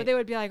 Right. But they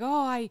would be like,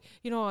 oh,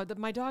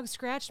 my dog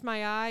scratched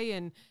my eye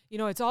and,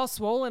 it's all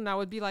swollen. I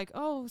would be like,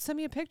 oh, send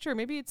me a picture.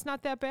 Maybe it's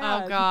not that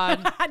bad. Oh,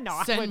 God. No,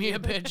 I Send me a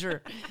wouldn't.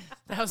 picture.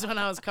 That was when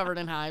I was covered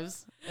in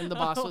hives. And the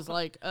boss was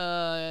like,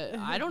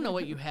 I don't know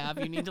what you have.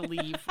 You need to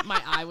leave.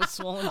 My eye was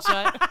swollen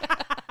shut.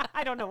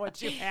 I don't know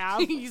what you have.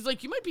 He's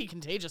like, you might be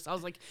contagious. I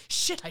was like,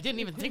 shit, I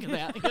didn't even think of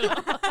that. You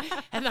know?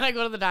 And then I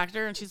go to the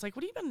doctor, and she's like,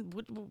 what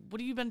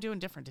have you been doing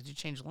different? Did you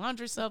change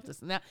laundry soap,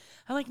 this and that?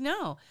 I'm like,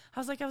 no. I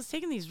was like, I was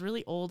taking these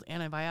really old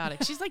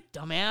antibiotics. She's like,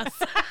 dumbass.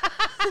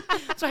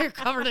 That's why you're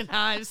covered in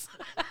hives.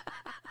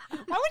 Why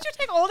would you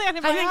take old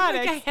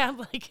antibiotics? I think I had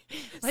like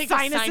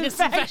sinus a sinus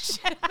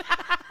infection.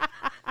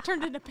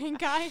 Turned into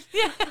pink eye.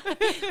 Yeah.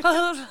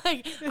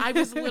 I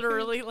was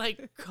literally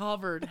like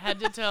covered head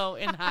to toe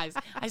in hives.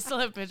 I still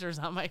have pictures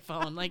on my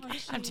phone. Like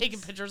I'm taking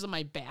pictures of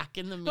my back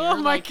in the mirror. Oh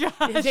my like,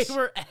 gosh. They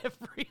were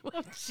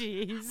everywhere.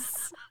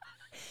 Jeez.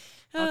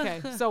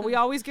 Okay, so we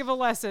always give a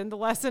lesson. The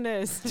lesson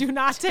is do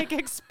not take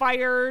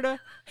expired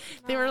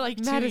They were like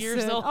medicine. 2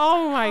 years old.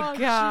 Oh my Oh,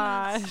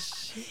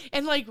 gosh.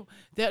 And like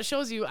that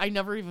shows you I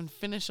never even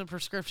finished a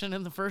prescription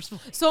in the first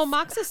place. So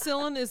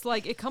amoxicillin is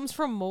like, it comes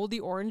from moldy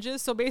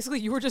oranges. So basically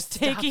you were just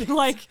taking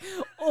like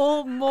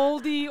old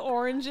moldy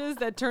oranges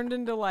that turned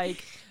into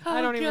like,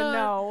 I don't even God.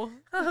 know.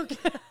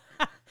 Okay.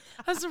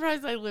 I'm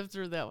surprised I lived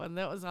through that one.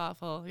 That was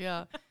awful.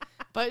 Yeah.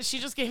 But she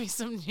just gave me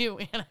some new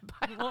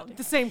antibiotics. Well,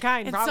 the same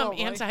kind, and probably.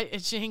 some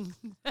anti-itching.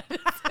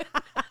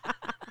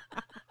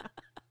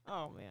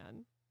 Oh,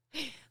 man.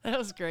 That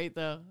was great,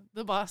 though.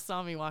 The boss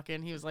saw me walk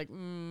in. He was like,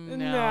 no.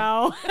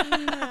 No.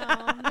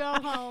 No, go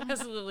home.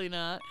 Absolutely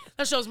not.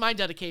 That shows my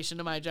dedication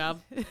to my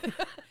job.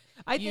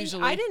 I think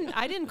Usually.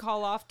 I didn't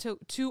call off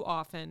too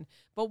often,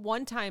 but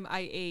one time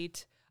I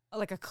ate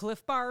like a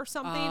Cliff Bar or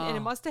something, and it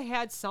Oh. must have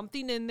had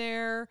something in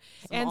there.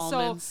 Some and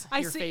almonds, so I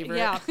your favorite.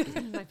 Yeah,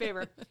 my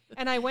favorite.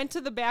 And I went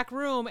to the back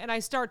room and I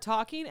start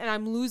talking, and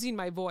I'm losing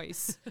my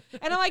voice.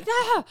 And I'm like,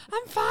 nah,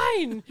 I'm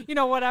fine,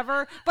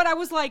 whatever. But I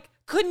was like,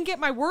 couldn't get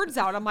my words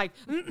out. I'm like,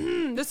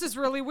 this is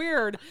really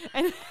weird.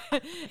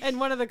 And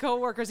one of the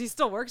coworkers, he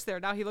still works there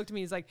now. He looked at me.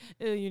 He's like,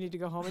 you need to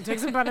go home and take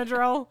some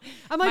Benadryl.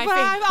 I'm like, but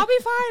I'll be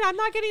fine. I'm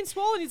not getting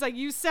swollen. He's like,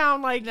 you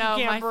sound like No,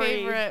 you can't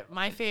breathe.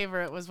 my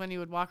favorite was when you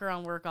would walk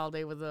around work all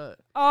day with a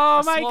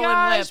My swollen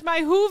gosh, lip.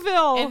 my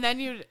Whoville. And then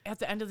you'd, at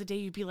the end of the day,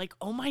 you'd be like,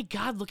 oh my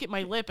God, look at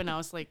my lip. And I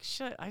was like,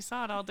 shit, I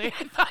saw it all day.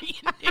 I thought you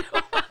knew.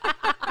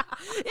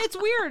 It's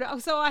weird.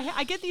 So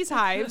I get these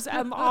hives.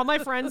 All my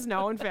friends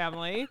know and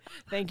family.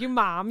 Thank you,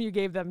 Mom. You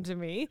gave them to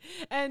me.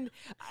 And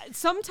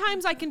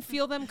sometimes I can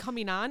feel them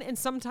coming on, and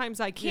sometimes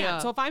I can't. Yeah.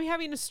 So if I'm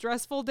having a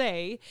stressful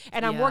day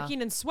and I'm Yeah.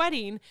 working and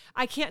sweating,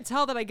 I can't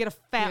tell that I get a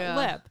fat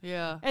lip.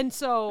 Yeah. And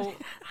so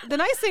the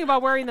nice thing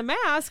about wearing the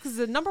mask is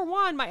that, number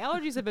one, my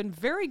allergies have been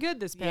very good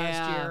this past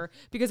Yeah. year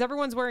because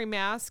everyone's wearing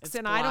masks It's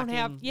and I don't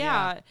have. blocking,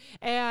 Yeah. yeah.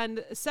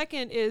 And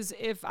second is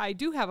if I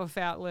do have a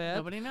fat lip,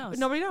 Nobody knows.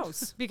 Nobody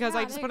knows because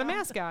I Yeah, just there put a you go.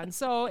 mask on.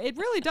 So it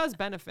really does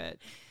benefit.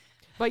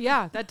 But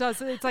yeah, that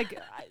does. It's like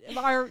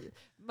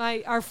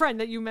our friend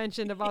that you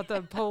mentioned about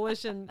the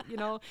Polish, and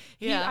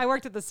Yeah. I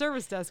worked at the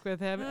service desk with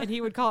him, and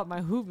he would call it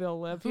my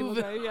Whoville lip. He would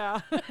go,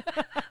 yeah,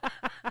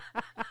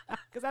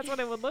 because that's what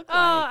it would look Oh,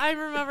 like. I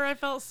remember I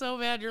felt so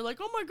bad. You're like,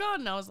 oh my God.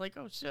 And I was like,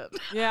 oh shit.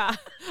 Yeah.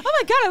 Oh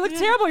my God, I look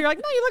terrible. You're like,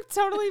 no, you look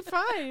totally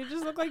fine. You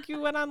just look like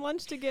you went on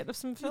lunch to get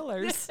some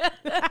fillers.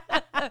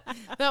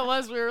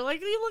 We were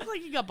like, you look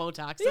like you got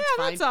Botox. Yeah, That's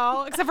fine. that's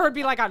all. Except for it'd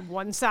be like on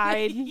one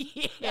side.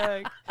 Yeah.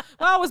 Like,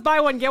 well, it was buy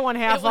one get one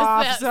half It was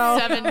off. that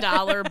So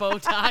 $7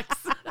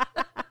 Botox.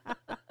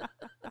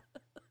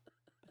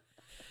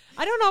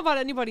 I don't know about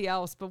anybody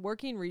else, but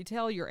working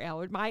retail,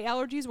 my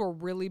allergies were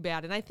really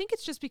bad, and I think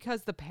it's just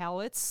because the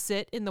pallets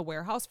sit in the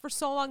warehouse for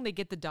so long, they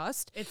get the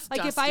dust. It's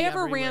like if I dusty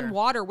ever ran everywhere.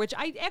 water, which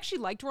I actually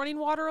liked running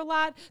water a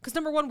lot, because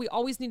number one, we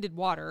always needed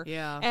water.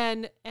 Yeah.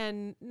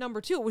 And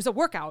number two, it was a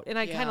workout, and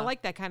I kind Yeah. of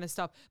like that kind of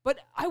stuff. But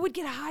I would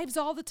get hives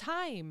all the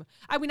time.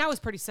 I mean, I was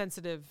pretty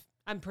sensitive.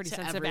 I'm pretty To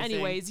sensitive everything,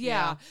 anyways.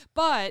 yeah.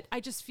 But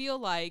I just feel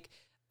like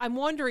I'm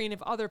wondering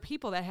if other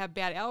people that have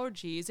bad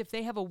allergies, if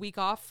they have a week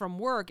off from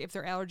work, if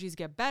their allergies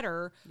get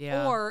better,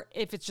 Yeah. or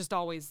if it's just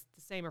always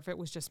the same, or if it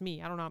was just me.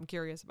 I don't know. I'm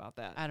curious about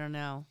that. I don't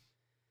know.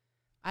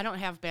 I don't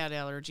have bad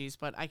allergies,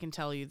 but I can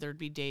tell you there'd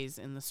be days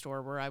in the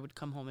store where I would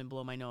come home and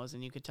blow my nose,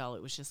 and you could tell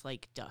it was just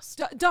like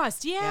dust.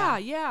 Dust,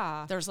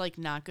 yeah. There's like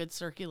not good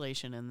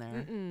circulation in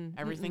there.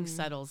 Everything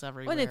settles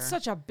everywhere. When it's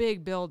such a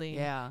big building.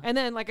 Yeah. And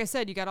then, like I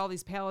said, you got all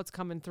these pallets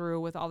coming through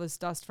with all this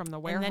dust from the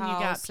and warehouse. then you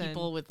got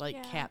people with like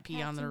Yeah, cat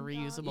pee on cats their and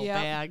dogs. reusable Yep.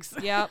 bags.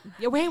 Yep.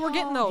 Yeah, hey, we're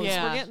getting those.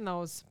 Yeah. We're getting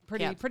those.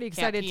 Pretty Cat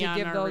excited pee to on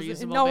give our those.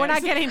 reusable No, we're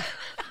not bags. getting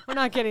we're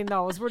not getting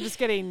those. We're just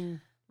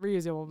getting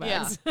reusable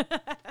bags.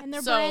 And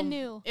they're So, brand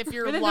new. If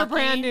you're And then lucky, they're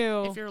brand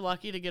new. If you're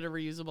lucky to get a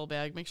reusable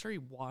bag, make sure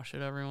you wash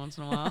it every once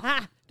in a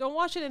while. Don't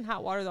wash it in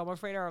hot water though. I'm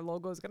afraid our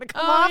logo is gonna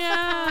come Oh off.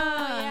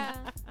 yeah.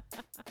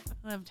 Yeah.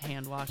 I have to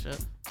hand wash it.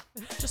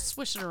 Just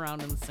swish it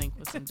around in the sink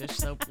with some dish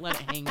soap. Let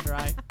it hang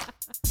dry.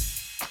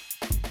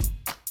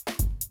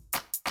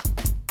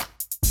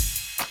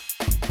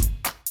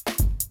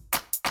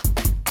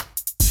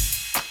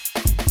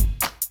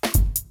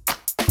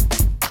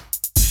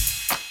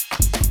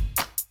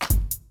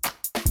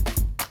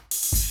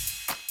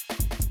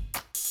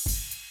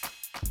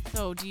 So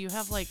So do you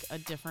have like a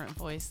different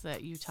voice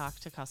that you talk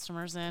to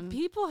customers in?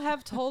 People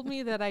have told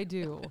me that I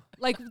do.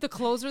 Like the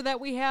closer that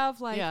we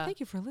have, like,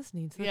 thank you for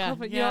listening to the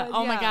company. Yeah.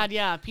 Oh my God.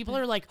 Yeah. People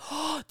are like,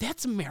 oh,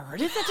 that's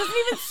Meredith. That doesn't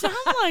even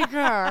sound like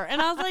her.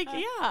 And I was like,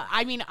 yeah.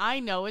 I mean, I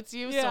know it's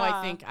you. So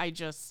I think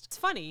It's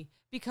funny.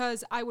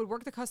 Because I would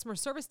work the customer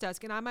service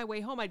desk, and on my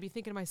way home, I'd be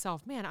thinking to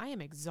myself, man, I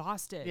am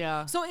exhausted.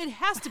 Yeah. So it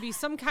has to be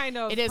some kind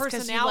of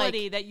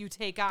personality that you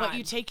take on. But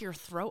you take your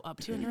throat up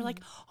too, and you're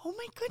like, oh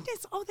my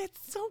goodness, oh,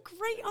 that's so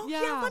great. Oh,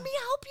 yeah, let me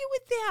help you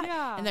with that.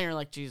 Yeah. And then you're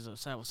like,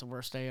 Jesus, that was the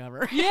worst day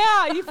ever.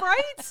 Yeah, you're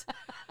right?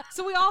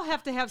 So we all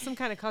have to have some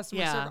kind of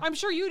customer service. I'm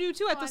sure you do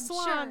too at the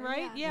salon, sure,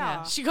 right?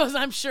 yeah. She goes,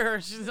 I'm sure.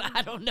 She's,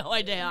 I don't know.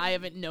 I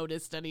haven't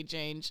noticed any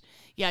change.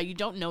 Yeah, you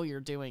don't know you're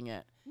doing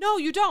it. No,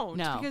 you don't.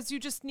 No. Because you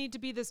just need to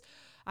be this,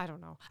 I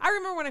don't know. I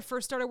remember when I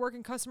first started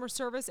working customer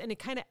service and it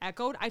kind of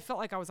echoed. I felt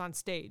like I was on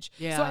stage.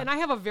 Yeah. So, and I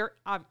have a very,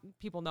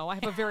 people know, I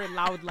have a very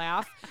loud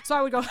laugh. So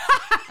I would go,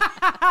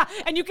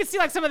 and you could see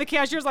like some of the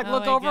cashiers like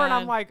look over and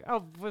I'm like,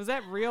 oh, was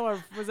that real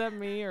or was that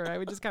me? Or I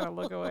would just kind of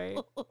look away.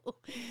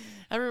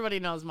 Everybody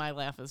knows my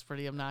laugh is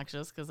pretty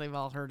obnoxious because they've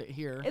all heard it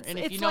here. And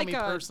if you know like me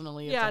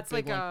personally, it's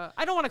like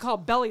I don't want to call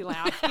it belly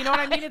laugh. You know what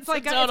I mean? It's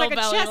like it's like a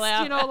belly chest,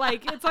 laugh. you know,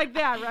 like it's like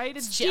that, right?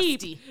 It's deep,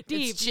 chesty.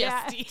 deep, It's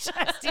chesty,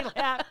 chesty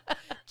laugh,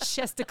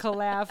 chesticle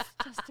laugh.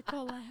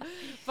 Testicle laugh.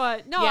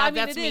 But no, yeah, I mean,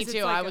 that's me It's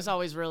too. like I was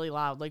always really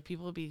loud. Like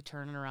people would be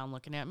turning around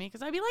looking at me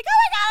because I'd be like, "Oh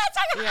my God,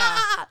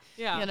 it's like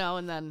yeah. you know."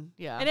 And then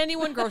And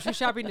anyone grocery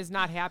shopping is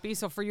not happy.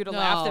 So for you to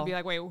laugh, they'd be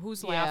like, "Wait,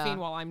 who's laughing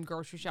while I'm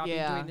grocery shopping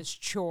doing this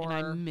chore?"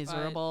 And I'm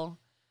miserable.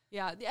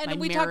 But, and my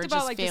we marriage talked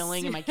about is like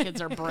failing, and my kids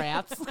are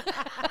brats. We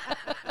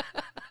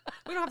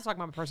don't have to talk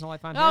about my personal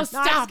life on Oh, here.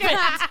 stop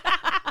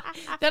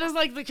it! That is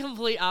like the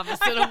complete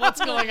opposite of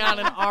what's going on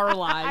in our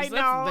lives.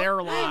 That's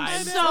their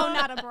lives. So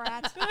not a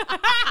brat.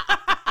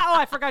 Oh,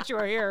 I forgot you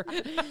were here.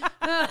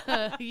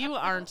 You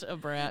aren't a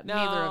brat.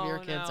 Neither of your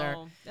kids are.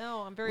 No,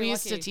 I'm very We lucky.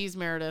 used to tease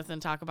Meredith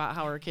and talk about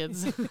how our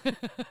kids.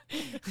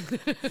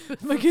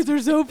 My kids are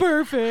so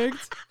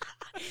perfect.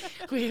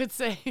 We would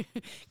say,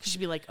 because she'd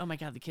be like, "Oh my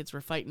God, the kids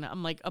were fighting."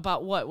 I'm like,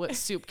 "About what? What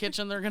soup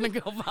kitchen they're gonna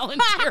go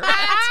volunteer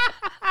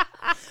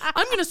at?"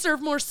 I'm gonna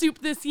serve more soup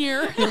this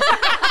year.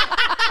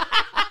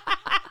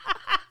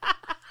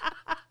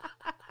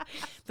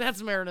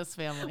 That's Meredith's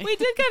family. We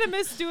did kind of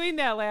miss doing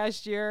that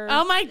last year.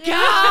 Oh my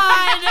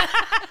God.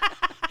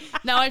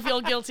 Now I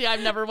feel guilty.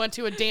 I've never went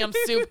to a damn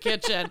soup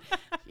kitchen.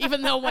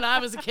 Even though when I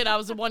was a kid, I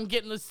was the one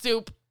getting the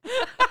soup.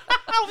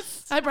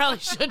 I probably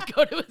should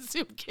go to a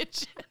soup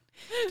kitchen.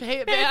 Pay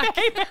it back.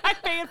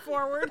 Pay it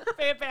forward.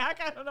 Pay it back.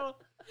 I don't know.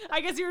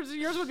 I guess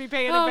yours would be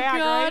paying it Oh, back,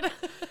 God.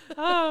 right?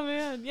 Oh,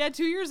 man. Yeah,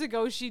 2 years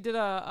ago, she did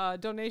a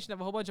donation of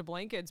a whole bunch of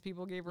blankets.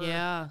 People gave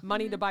her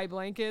money to buy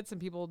blankets,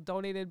 and people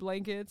donated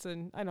blankets.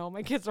 And I know,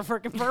 my kids are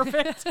freaking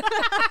perfect.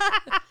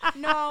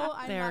 No,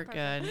 I'm They're not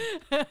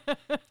perfect. good.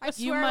 I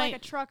swear like a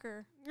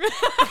trucker.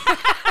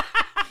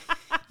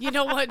 You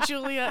know what,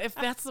 Julia? If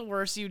that's the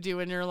worst you do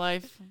in your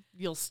life,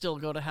 you'll still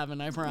go to heaven,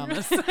 I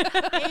promise.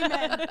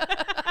 Amen.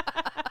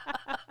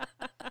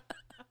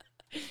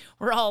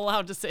 We're all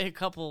allowed to say a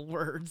couple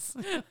words.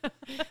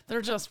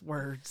 They're just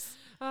words.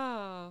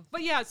 Oh,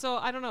 but yeah, so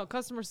I don't know,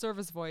 customer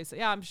service voice.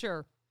 Yeah, I'm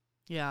sure.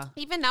 Yeah.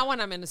 Even now when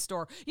I'm in a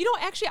store. You know,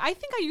 actually, I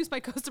think I use my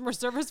customer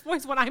service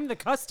voice when I'm the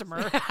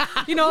customer.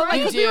 You know,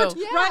 Right? like, You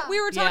do. right? We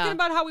were talking Yeah.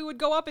 about how we would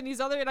go up in these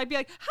other, and I'd be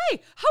like, "Hi,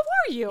 how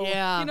are you?"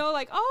 Yeah. You know,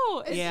 like,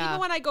 oh, it's Yeah. even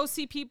when I go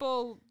see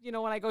people, you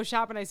know, when I go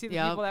shop and I see the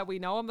people that we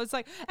know, I'm just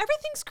like,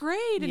 everything's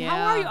great, and how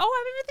are you? Yeah.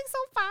 Oh, everything's so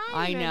fine.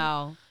 I And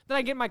know. then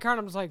I get in my car and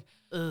I'm just like,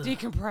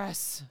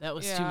 decompress. That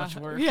was too much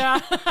work. Yeah.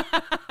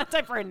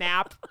 Time for a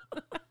nap.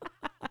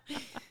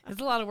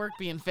 It's a lot of work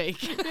being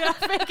fake. Yeah,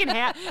 faking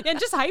hat. And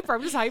just hyper.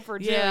 I'm just hyper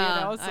too, Yeah,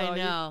 you know. So I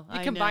know, You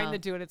I combine know. the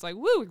two and it's like,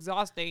 woo,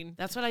 exhausting.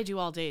 That's what I do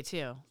all day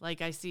too.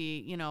 Like I see,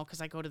 you know, because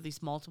I go to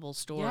these multiple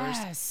stores.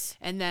 Yes.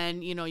 And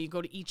then, you know, you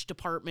go to each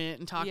department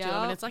and talk to them,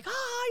 and Yep. it's like,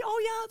 hi,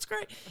 oh yeah, it's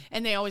great.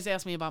 And they always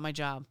ask me about my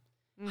job.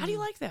 How do you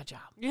like that job?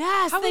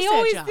 Yes, How they is that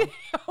always job? do. They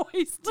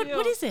always do.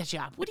 What is that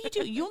job? What do you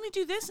do? You only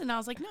do this? And I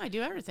was like, no, I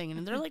do everything.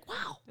 And they're like,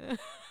 wow,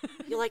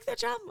 you like that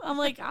job? I'm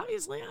like,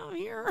 obviously, I'm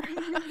here.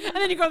 And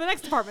then you go to the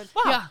next department.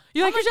 Wow. Yeah.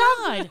 You like Oh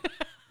your my job?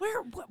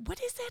 God.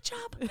 What is that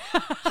job?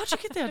 How'd you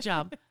get that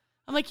job?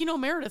 I'm like, you know,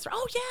 Meredith.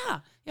 Oh, yeah.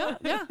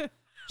 Yeah.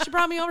 She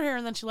brought me over here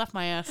and then she left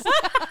my ass.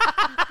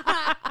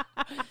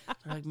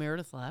 They're like,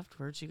 Meredith left.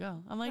 Where'd she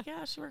go? I'm like,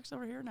 yeah, she works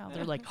over here now.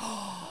 They're like,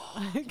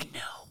 oh, no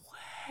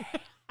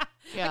way.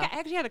 Yeah. Like, I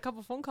actually had a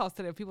couple phone calls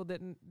today of people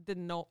didn't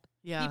know.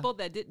 Yeah. People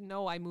that didn't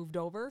know I moved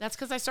over. That's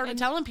because I started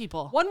telling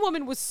people. One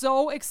woman was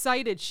so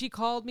excited. She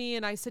called me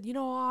and I said, you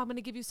know, I'm going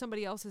to give you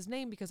somebody else's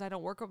name because I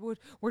don't work over.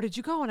 Where did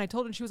you go? And I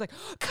told her, and she was like,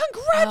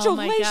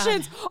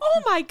 congratulations.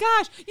 Oh my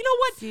gosh. You know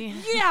what? See?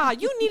 Yeah,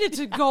 you needed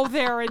to go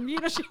there. And,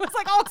 you know, she was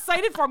like all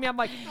excited for me. I'm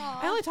like,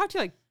 I only talked to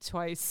you like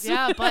twice.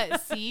 Yeah,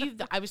 but see,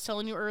 I was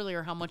telling you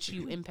earlier how much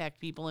you impact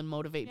people and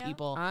motivate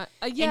people.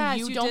 Yes, and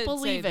you don't did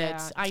believe say it.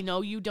 that. I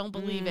know you don't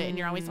believe it. And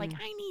you're always like,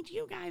 I need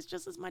you guys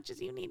just as much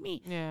as you need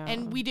me. Yeah.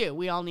 And we do.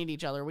 We all need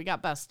each other. We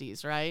got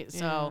besties, right?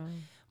 So,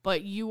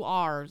 But you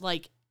are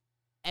like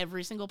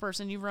every single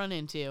person you've run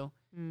into,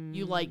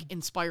 you like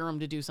inspire them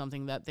to do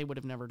something that they would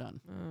have never done.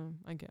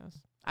 I guess.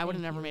 I would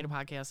have never made a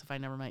podcast if I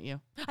never met you.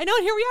 I know,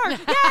 and here we are.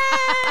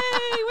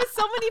 Yay! With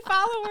so many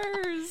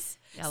followers.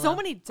 Hello. So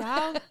many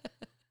down.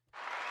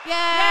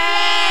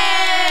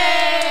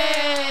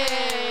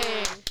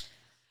 Yay!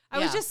 I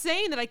was just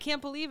saying that I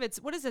can't believe it's,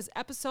 what is this,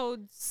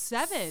 episode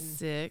 7?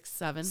 6,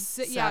 7,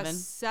 7. Yeah,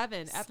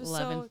 7. Episode,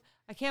 11.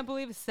 I can't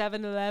believe it's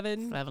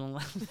 7-11.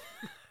 7-11.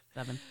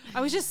 7.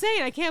 I was just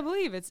saying, I can't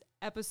believe it's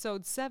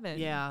episode 7.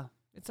 Yeah.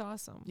 It's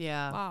awesome.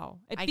 Yeah. Wow.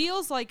 It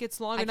feels like it's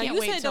longer. I Now, can't you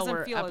wait said it till doesn't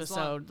we're feel as long.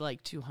 episode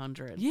like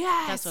 200.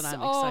 Yes. That's what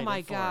I'm excited Oh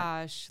my for.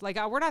 gosh.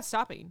 Like, we're not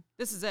stopping.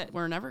 This is it.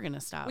 We're never going to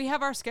stop. We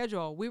have our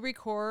schedule. We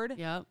record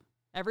Yep.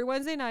 every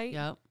Wednesday night.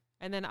 Yep.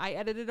 And then I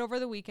edit it over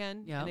the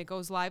weekend. Yep. And it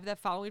goes live that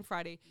following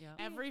Friday. Yep.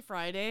 Every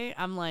Friday,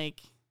 I'm like,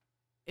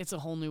 it's a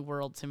whole new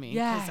world to me.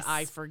 Yes. Because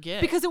I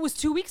forget. Because it was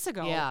 2 weeks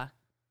ago. Yeah.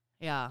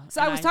 Yeah. So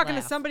And I was talking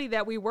to laugh. somebody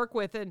that we work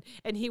with, and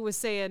he was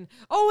saying,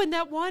 "Oh, and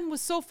that one was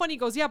so funny." He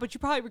goes, "Yeah, but you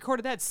probably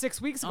recorded that 6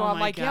 weeks ago." Oh I'm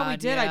my like, "Yeah, we God,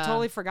 did. I yeah.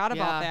 totally forgot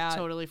about that."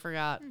 Totally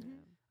forgot.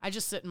 I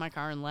just sit in my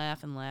car and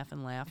laugh and laugh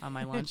and laugh on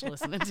my lunch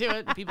listening to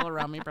it. People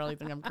around me probably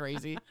think I'm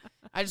crazy.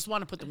 I just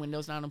want to put the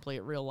windows down and play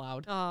it real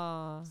loud.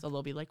 So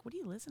they'll be like, "What are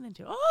you listening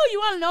to?" "Oh, you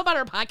want to know about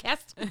our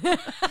podcast?" And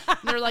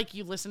they're like,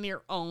 "You listen to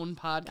your own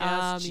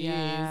podcast?" Jeez.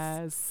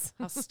 Yes.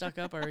 How stuck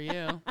up are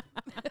you?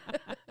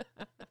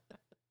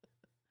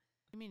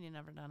 You mean you've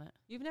never done it?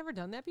 You've never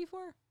done that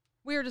before?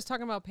 We were just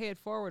talking about pay it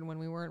forward when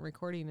we weren't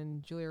recording,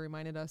 and Julia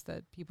reminded us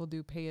that people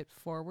do pay it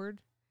forward.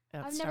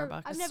 At I've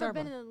Starbucks? never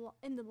been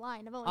in the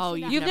line. I've only Oh,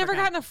 seen You've never never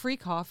gone. gotten a free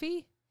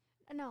coffee?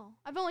 No,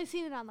 I've only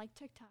seen it on like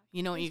TikTok.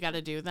 You know what you got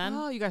to do then?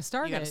 Oh, you got to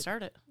start you got to it.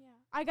 start it. Yeah,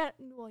 I got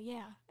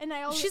yeah, and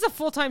I always She's a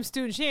full-time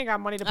student. She ain't got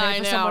money to pay I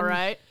for know, someone.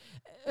 right?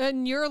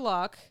 And your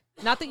luck,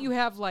 not that you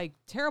have like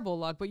terrible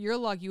luck, but your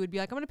luck, you would be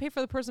like, I'm going to pay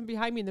for the person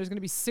behind me, and there's going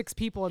to be 6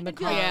 people in the it'd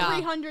be car.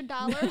 like Yeah.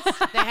 $300.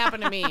 That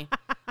happened to me.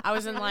 I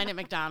was in line at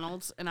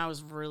McDonald's and I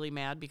was really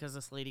mad because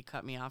this lady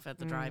cut me off at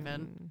the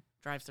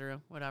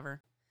drive-through,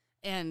 whatever.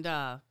 And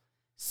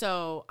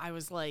so I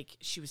was like,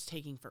 she was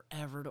taking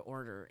forever to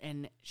order,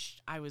 and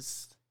I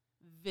was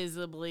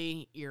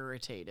visibly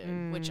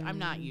irritated, which I'm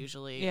not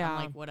usually. Yeah.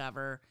 I'm like,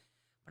 whatever.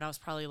 But I was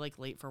probably like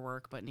late for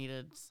work, but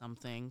needed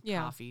something,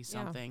 Yeah. coffee,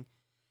 something.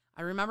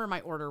 I remember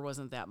my order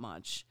wasn't that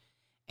much,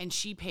 and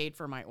she paid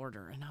for my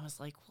order. And I was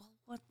like, well,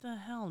 what the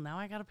hell? Now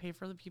I got to pay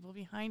for the people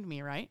behind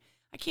me, right?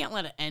 I can't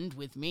let it end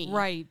with me.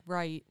 Right,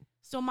 right.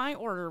 So my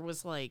order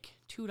was like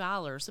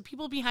 $2. The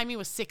people behind me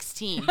was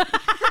 $16.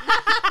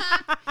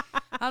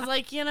 I was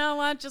like, you know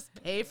what? Just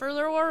pay for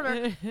their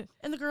order.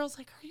 And the girl's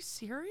like, are you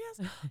serious?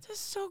 This is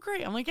so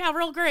great. I'm like, yeah,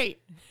 real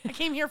great. I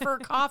came here for a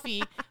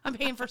coffee. I'm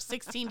paying for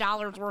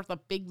 $16 worth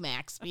of Big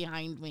Macs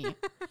behind me.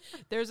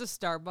 There's a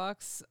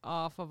Starbucks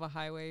off of a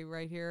highway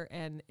right here,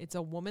 and it's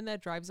a woman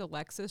that drives a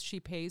Lexus. She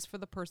pays for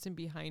the person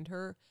behind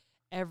her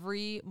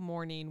every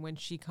morning when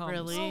she comes.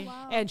 Really? Oh,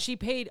 wow. And she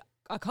paid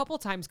a couple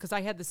times because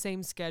I had the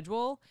same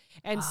schedule.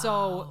 And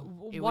so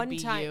it would one be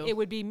time you. it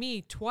would be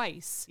me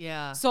twice.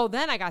 Yeah. So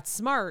then I got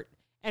smart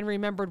and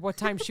remembered what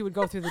time she would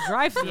go through the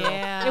drive-thru.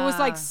 Yeah. It was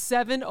like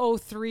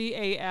 7:03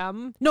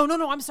 a.m. No,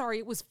 I'm sorry.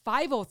 It was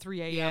 5:03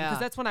 a.m. Yeah. because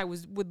that's when I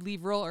would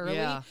leave real early.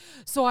 Yeah.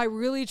 So I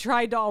really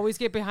tried to always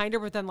get behind her,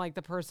 but then like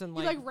the person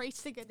You like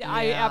race to get there.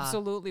 I Yeah.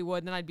 absolutely would.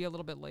 And then I'd be a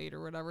little bit late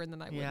or whatever, and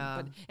then I Yeah.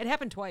 wouldn't. But it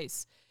happened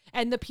twice.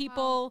 And the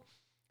people,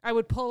 I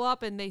would pull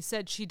up, and they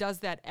said she does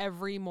that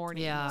every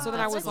morning. Yeah. So then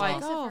That's I was cool. like,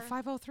 Nice of oh, her.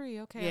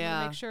 5:03. Okay, I'm Yeah.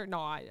 gonna make sure.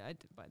 No,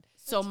 but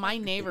So my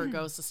neighbor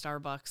goes to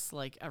Starbucks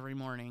like every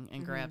morning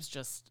and grabs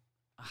just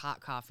a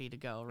hot coffee to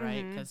go,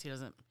 right? Because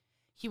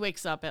he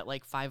wakes up at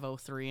like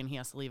 5:03 and he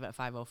has to leave at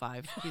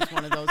 5:05. He's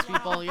one of those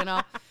people, you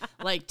know,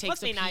 like takes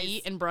Must a be pee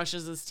nice. and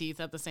brushes his teeth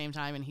at the same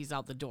time, and he's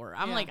out the door.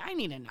 I'm Yeah. like, I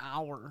need an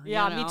hour. you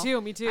Yeah,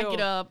 know? me too. I get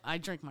up, I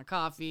drink my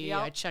coffee, Yep.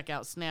 I check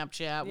out Snapchat,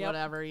 Yep.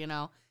 whatever, you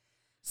know.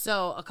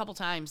 So a couple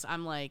times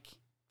I'm like,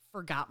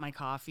 forgot my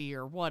coffee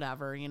or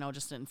whatever, you know,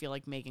 just didn't feel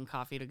like making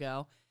coffee to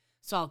go.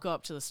 So I'll go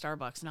up to the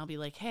Starbucks and I'll be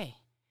like, hey,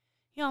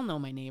 y'all know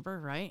my neighbor,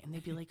 right? And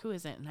they'd be like, who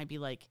is it? And I'd be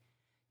like,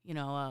 you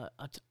know,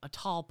 a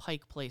tall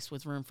Pike place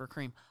with room for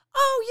cream.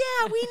 Oh,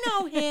 yeah, we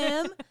know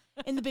him.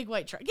 In the big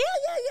white truck.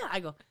 Yeah. I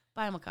go,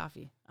 buy him a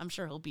coffee. I'm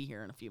sure he'll be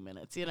here in a few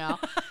minutes, you know.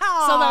 So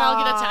then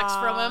I'll get a text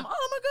from him.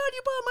 Oh, my God,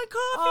 you bought my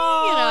coffee.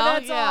 Oh, you know,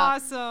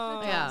 that's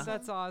awesome. Yeah.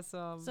 That's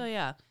awesome. So,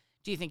 yeah.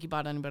 Do you think you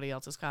bought anybody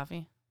else's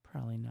coffee?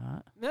 Probably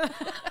not.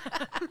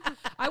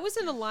 I was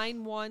in a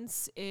line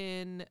once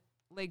in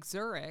Lake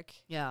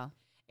Zurich, Yeah.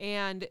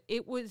 and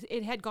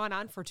it had gone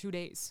on for 2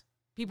 days.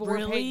 People were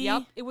Really? paid.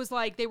 Yep. It was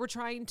like they were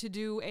trying to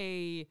do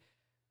a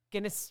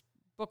Guinness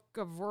Book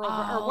of World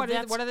or what is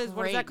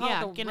that called?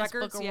 Yeah, The Guinness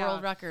records? Book of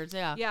World Records.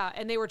 Yeah. Yeah,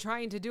 and they were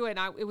trying to do it,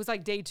 and it was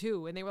like day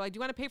 2, and they were like, "Do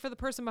you want to pay for the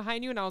person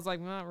behind you?" And I was like,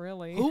 "Not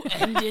really." Who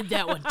ended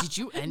that one? Did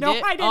you end No,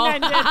 it? I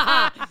didn't end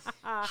it.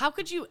 How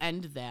could you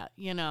end that?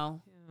 You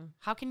know,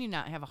 How can you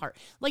not have a heart?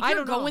 Like, I you're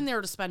don't know. going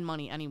there to spend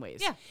money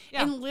anyways. Yeah.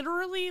 And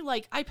literally,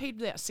 like, I paid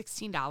that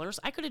 $16.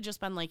 I could have just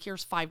been like,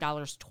 here's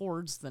 $5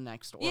 towards the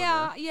next order.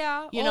 Yeah.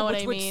 You know what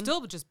which I would mean?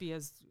 still just be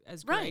as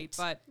Right. great.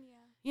 But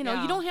You know,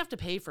 Yeah. you don't have to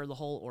pay for the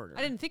whole order.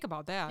 I didn't think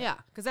about that. Yeah.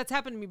 Because that's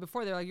happened to me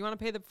before. They're like, you want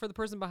to pay for the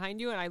person behind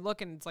you? And I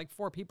look and it's like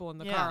 4 people in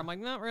the Yeah. car. I'm like,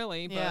 not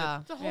really. But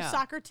Yeah. It's a whole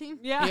soccer team.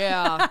 Yeah.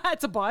 Yeah.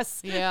 It's a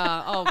bus.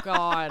 Yeah. Oh,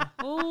 God.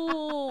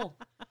 Oh.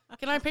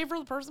 Can I pay for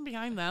the person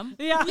behind them?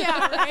 Yeah.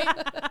 Yeah,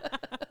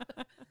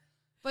 right?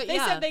 But They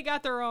yeah. said they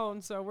got their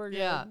own, so we're good.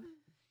 Yeah.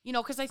 You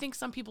know, because I think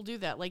some people do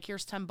that. Like,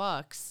 here's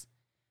 $10.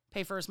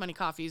 Pay for as many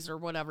coffees or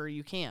whatever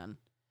you can.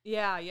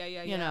 Yeah.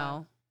 You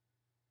know.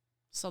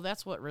 So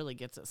that's what really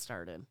gets it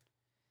started.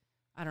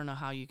 I don't know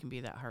how you can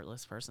be that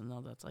heartless person,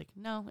 though, that's like,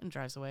 no, and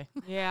drives away.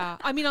 Yeah.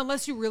 I mean,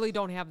 unless you really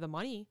don't have the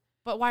money.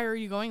 But why are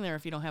you going there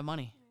if you don't have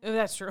money?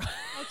 That's true.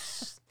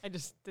 I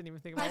just didn't even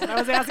think about what I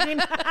was asking.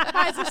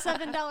 Buys a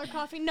 $7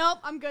 coffee. Nope,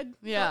 I'm good.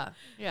 Yeah.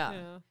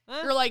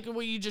 Or like,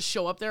 will you just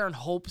show up there and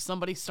hope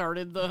somebody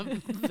started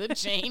the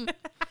chain?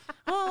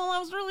 Oh, I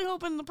was really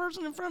hoping the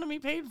person in front of me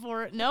paid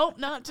for it. Nope,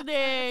 not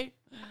today.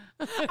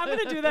 I'm going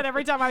to do that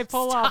every time I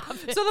pull up. Stop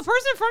So it. the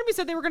person in front of me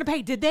said they were going to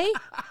pay. Did they?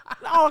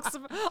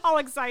 all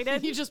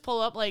excited. You just pull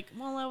up like,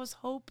 well, I was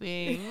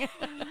hoping.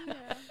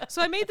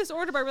 So I made this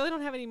order, but I really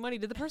don't have any money.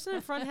 Did the person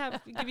in front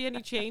give you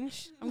any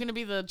change? I'm going to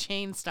be the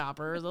chain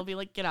stopper. They'll be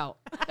like, get out.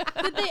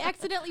 Did they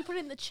accidentally put it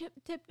in the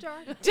tip jar?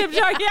 Tip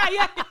jar.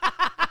 Yeah.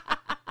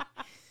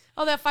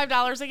 Oh, that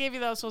 $5 I gave you,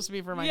 that was supposed to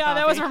be for my Yeah, coffee.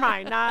 that was for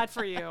mine, not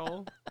for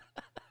you.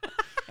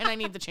 And I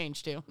need the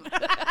change, too.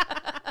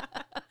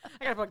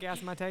 I got to put gas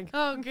in my tank.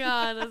 Oh,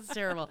 God, that's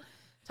terrible.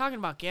 Talking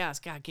about gas.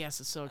 God, gas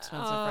is so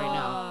expensive right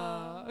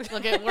now.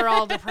 Look, we're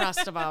all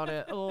depressed about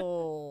it.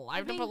 Oh, I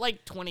have to put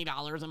like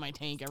 $20 in my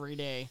tank every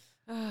day.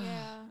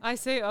 Yeah. I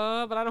say,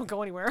 but I don't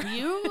go anywhere.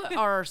 You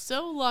are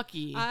so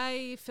lucky.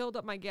 I filled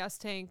up my gas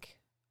tank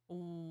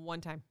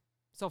one time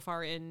so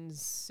far in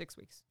 6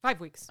 weeks. 5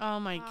 weeks. Oh,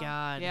 my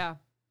God. Yeah.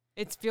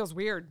 It feels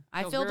weird.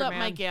 I Feels filled weird, up my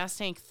man. gas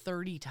tank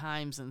 30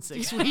 times in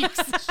 6 weeks.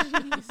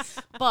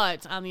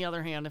 But on the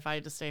other hand, if I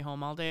had to stay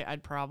home all day,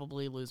 I'd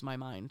probably lose my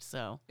mind.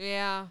 So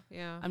Yeah.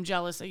 I'm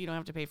jealous that you don't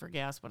have to pay for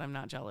gas, but I'm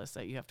not jealous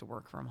that you have to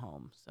work from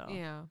home. So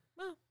Yeah.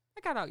 Well,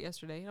 I got out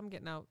yesterday. I'm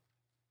getting out.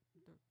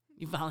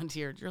 you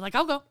volunteered. You're like,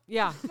 I'll go.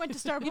 Yeah. Went to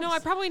Starbucks. You know, I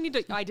probably need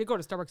to. I did go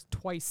to Starbucks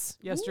twice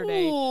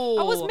yesterday. Ooh.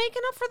 I was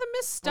making up for the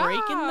missed stops.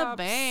 Breaking the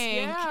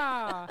bank.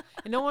 Yeah.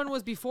 And no one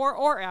was before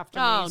or after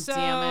Oh, me. So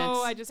damn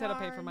it. I just had to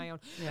pay for Darn. my own.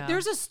 Yeah.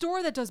 There's a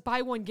store that does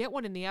buy one, get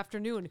one in the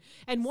afternoon.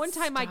 And one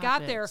time I Stop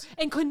got it. there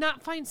and could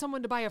not find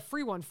someone to buy a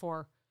free one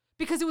for.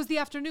 Because it was the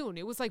afternoon.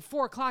 It was like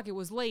 4:00. It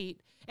was late.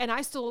 And I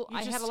You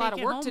had just a lot take of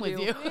it work home to with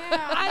do. you.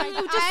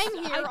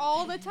 I'm here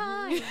all the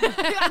time.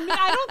 I mean,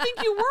 I don't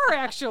think you were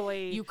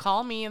actually. You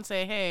call me and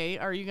say, hey,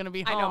 are you going to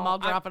be I home? know. I'll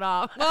drop it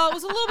off. Well, it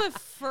was a little bit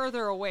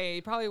further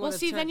away. Probably Well, would've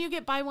see, then turned- you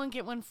get buy one,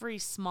 get one free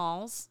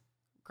smalls,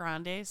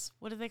 grandes.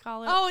 What do they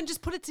call it? Oh, and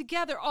just put it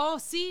together. Oh,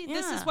 see,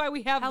 this is Yeah. why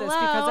we have this Hello.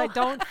 because I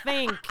don't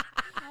think.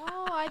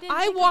 Oh, I didn't.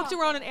 I think walked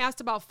about around that. and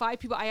asked about 5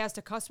 people. I asked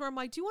a customer, I'm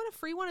like, do you want a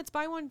free one? It's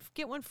buy one,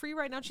 get one free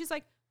right now. And she's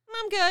like,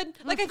 I'm good.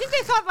 Like, I think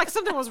they thought like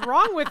something was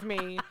wrong with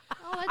me.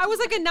 Oh, that's- I was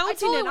like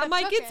announcing totally it. I'm would've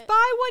like, took it's it.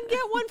 buy one,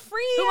 get one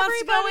free. Who wants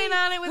to go everybody. in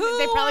on it with Who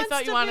They probably wants thought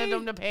you to wanted be-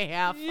 them to pay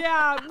half.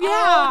 Yeah, yeah.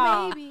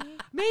 Oh, maybe.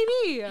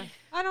 Maybe.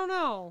 I don't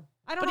know.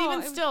 I don't But know.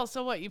 even still,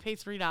 so what? You pay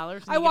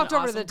 $3. I walked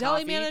over to the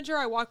deli manager.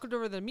 I walked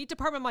over to the meat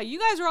department. I'm like, you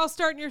guys are all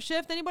starting your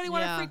shift. Anybody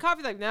want a Yeah. free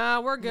coffee? Like, nah,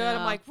 we're good. I'm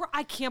Yeah. like,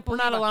 I can't We're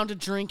believe not it. allowed to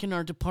drink in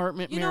our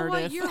department, You know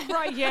Meredith. what? You're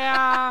right.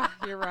 Yeah,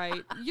 you're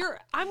right.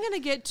 I'm gonna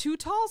get 2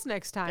 talls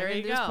next time. There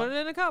and you just go. put it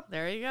in a cup.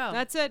 There you go.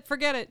 That's it.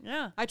 Forget it.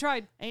 yeah. I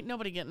tried. Ain't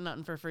nobody getting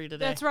nothing for free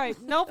today. That's right.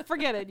 Nope.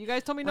 Forget it. You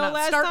guys told me We're no not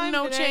last starting time.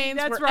 no It ain't- chains.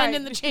 That's We're right.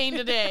 ending the chain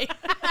today.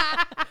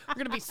 We're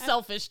gonna be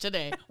selfish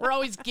today. We're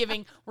always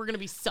giving. We're gonna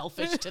be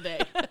selfish today.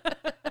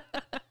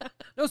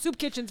 No soup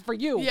kitchens for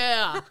you.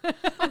 Yeah.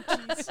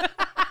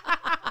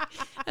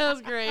 That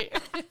was great.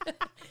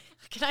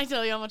 Can I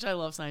tell you how much I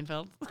love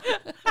Seinfeld?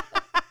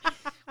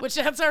 Which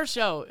that's our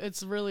show.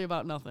 It's really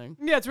about nothing.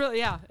 Yeah. It's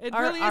really It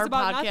Our, really is our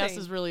about podcast nothing.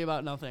 is really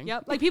about nothing.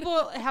 Yep. Like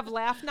people have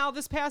laughed now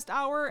this past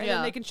hour, and Yeah.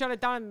 then they can shut it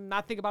down and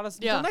not think about us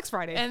Yeah. until next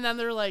Friday. And then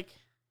they're like,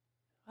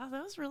 wow,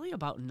 that was really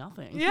about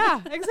nothing.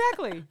 yeah.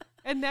 Exactly.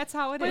 And that's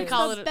how it But is. it's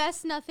call the it a-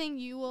 best nothing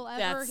you will ever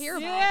That's- hear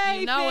about. Yay,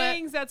 You know it.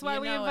 things. That's why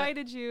You we know it.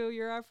 invited you.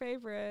 You're our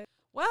favorite.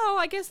 Well,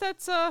 I guess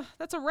that's a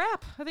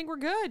wrap. I think we're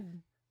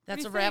good.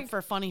 That's do a you wrap think?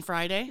 for Funny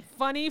Friday.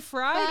 Funny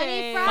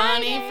Friday.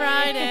 Funny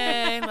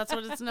Friday. That's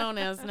what it's known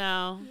as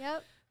now.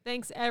 Yep.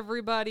 Thanks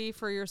everybody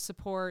for your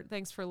support.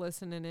 Thanks for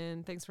listening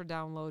in. Thanks for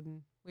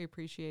downloading. We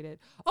appreciate it.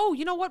 Oh,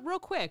 you know what? Real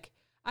quick.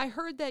 I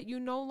heard that you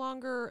no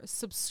longer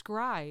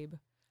subscribe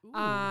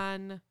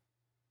on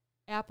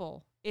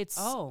Apple. It's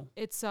a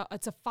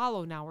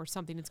follow now or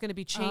something. It's going to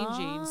be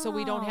changing, so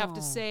we don't have to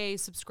Oh. say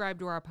subscribe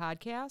to our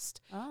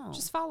podcast. Oh.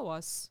 Just follow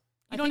us.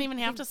 You don't even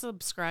have to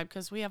subscribe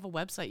because we have a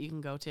website you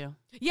can go to.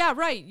 Yeah,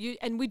 right.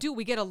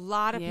 We get a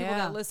lot of people Yeah.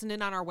 that listen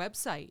in on our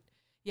website.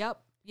 Yep.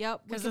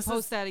 Yep. We can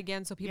post that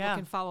again so people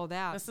can follow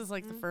that. This is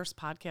like the first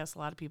podcast a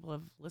lot of people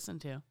have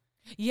listened to.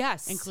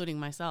 Yes. Including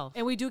myself.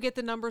 And we do get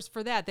the numbers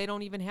for that. They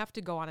don't even have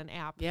to go on an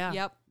app. Yeah.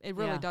 Yep. It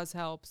really does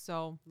help.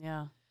 So,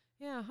 yeah.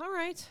 Yeah. All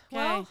right. Okay.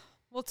 Well,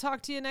 we'll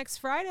talk to you next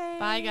Friday.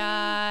 Bye,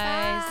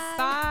 guys.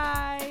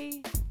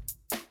 Bye.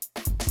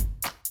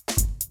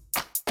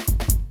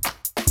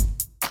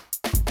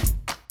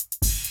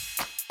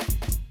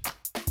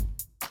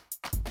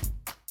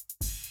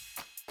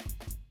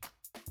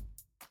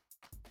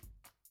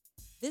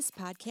 This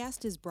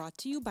podcast is brought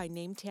to you by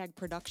NameTag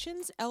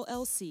Productions,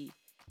 LLC.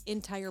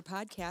 Entire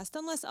podcast,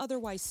 unless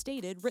otherwise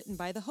stated, written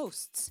by the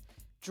hosts.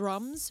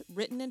 Drums,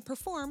 written and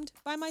performed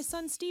by my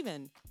son,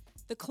 Steven.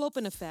 The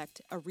Clopen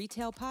Effect, a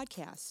retail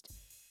podcast.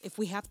 If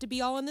we have to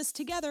be all in this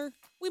together,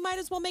 we might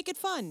as well make it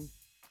fun.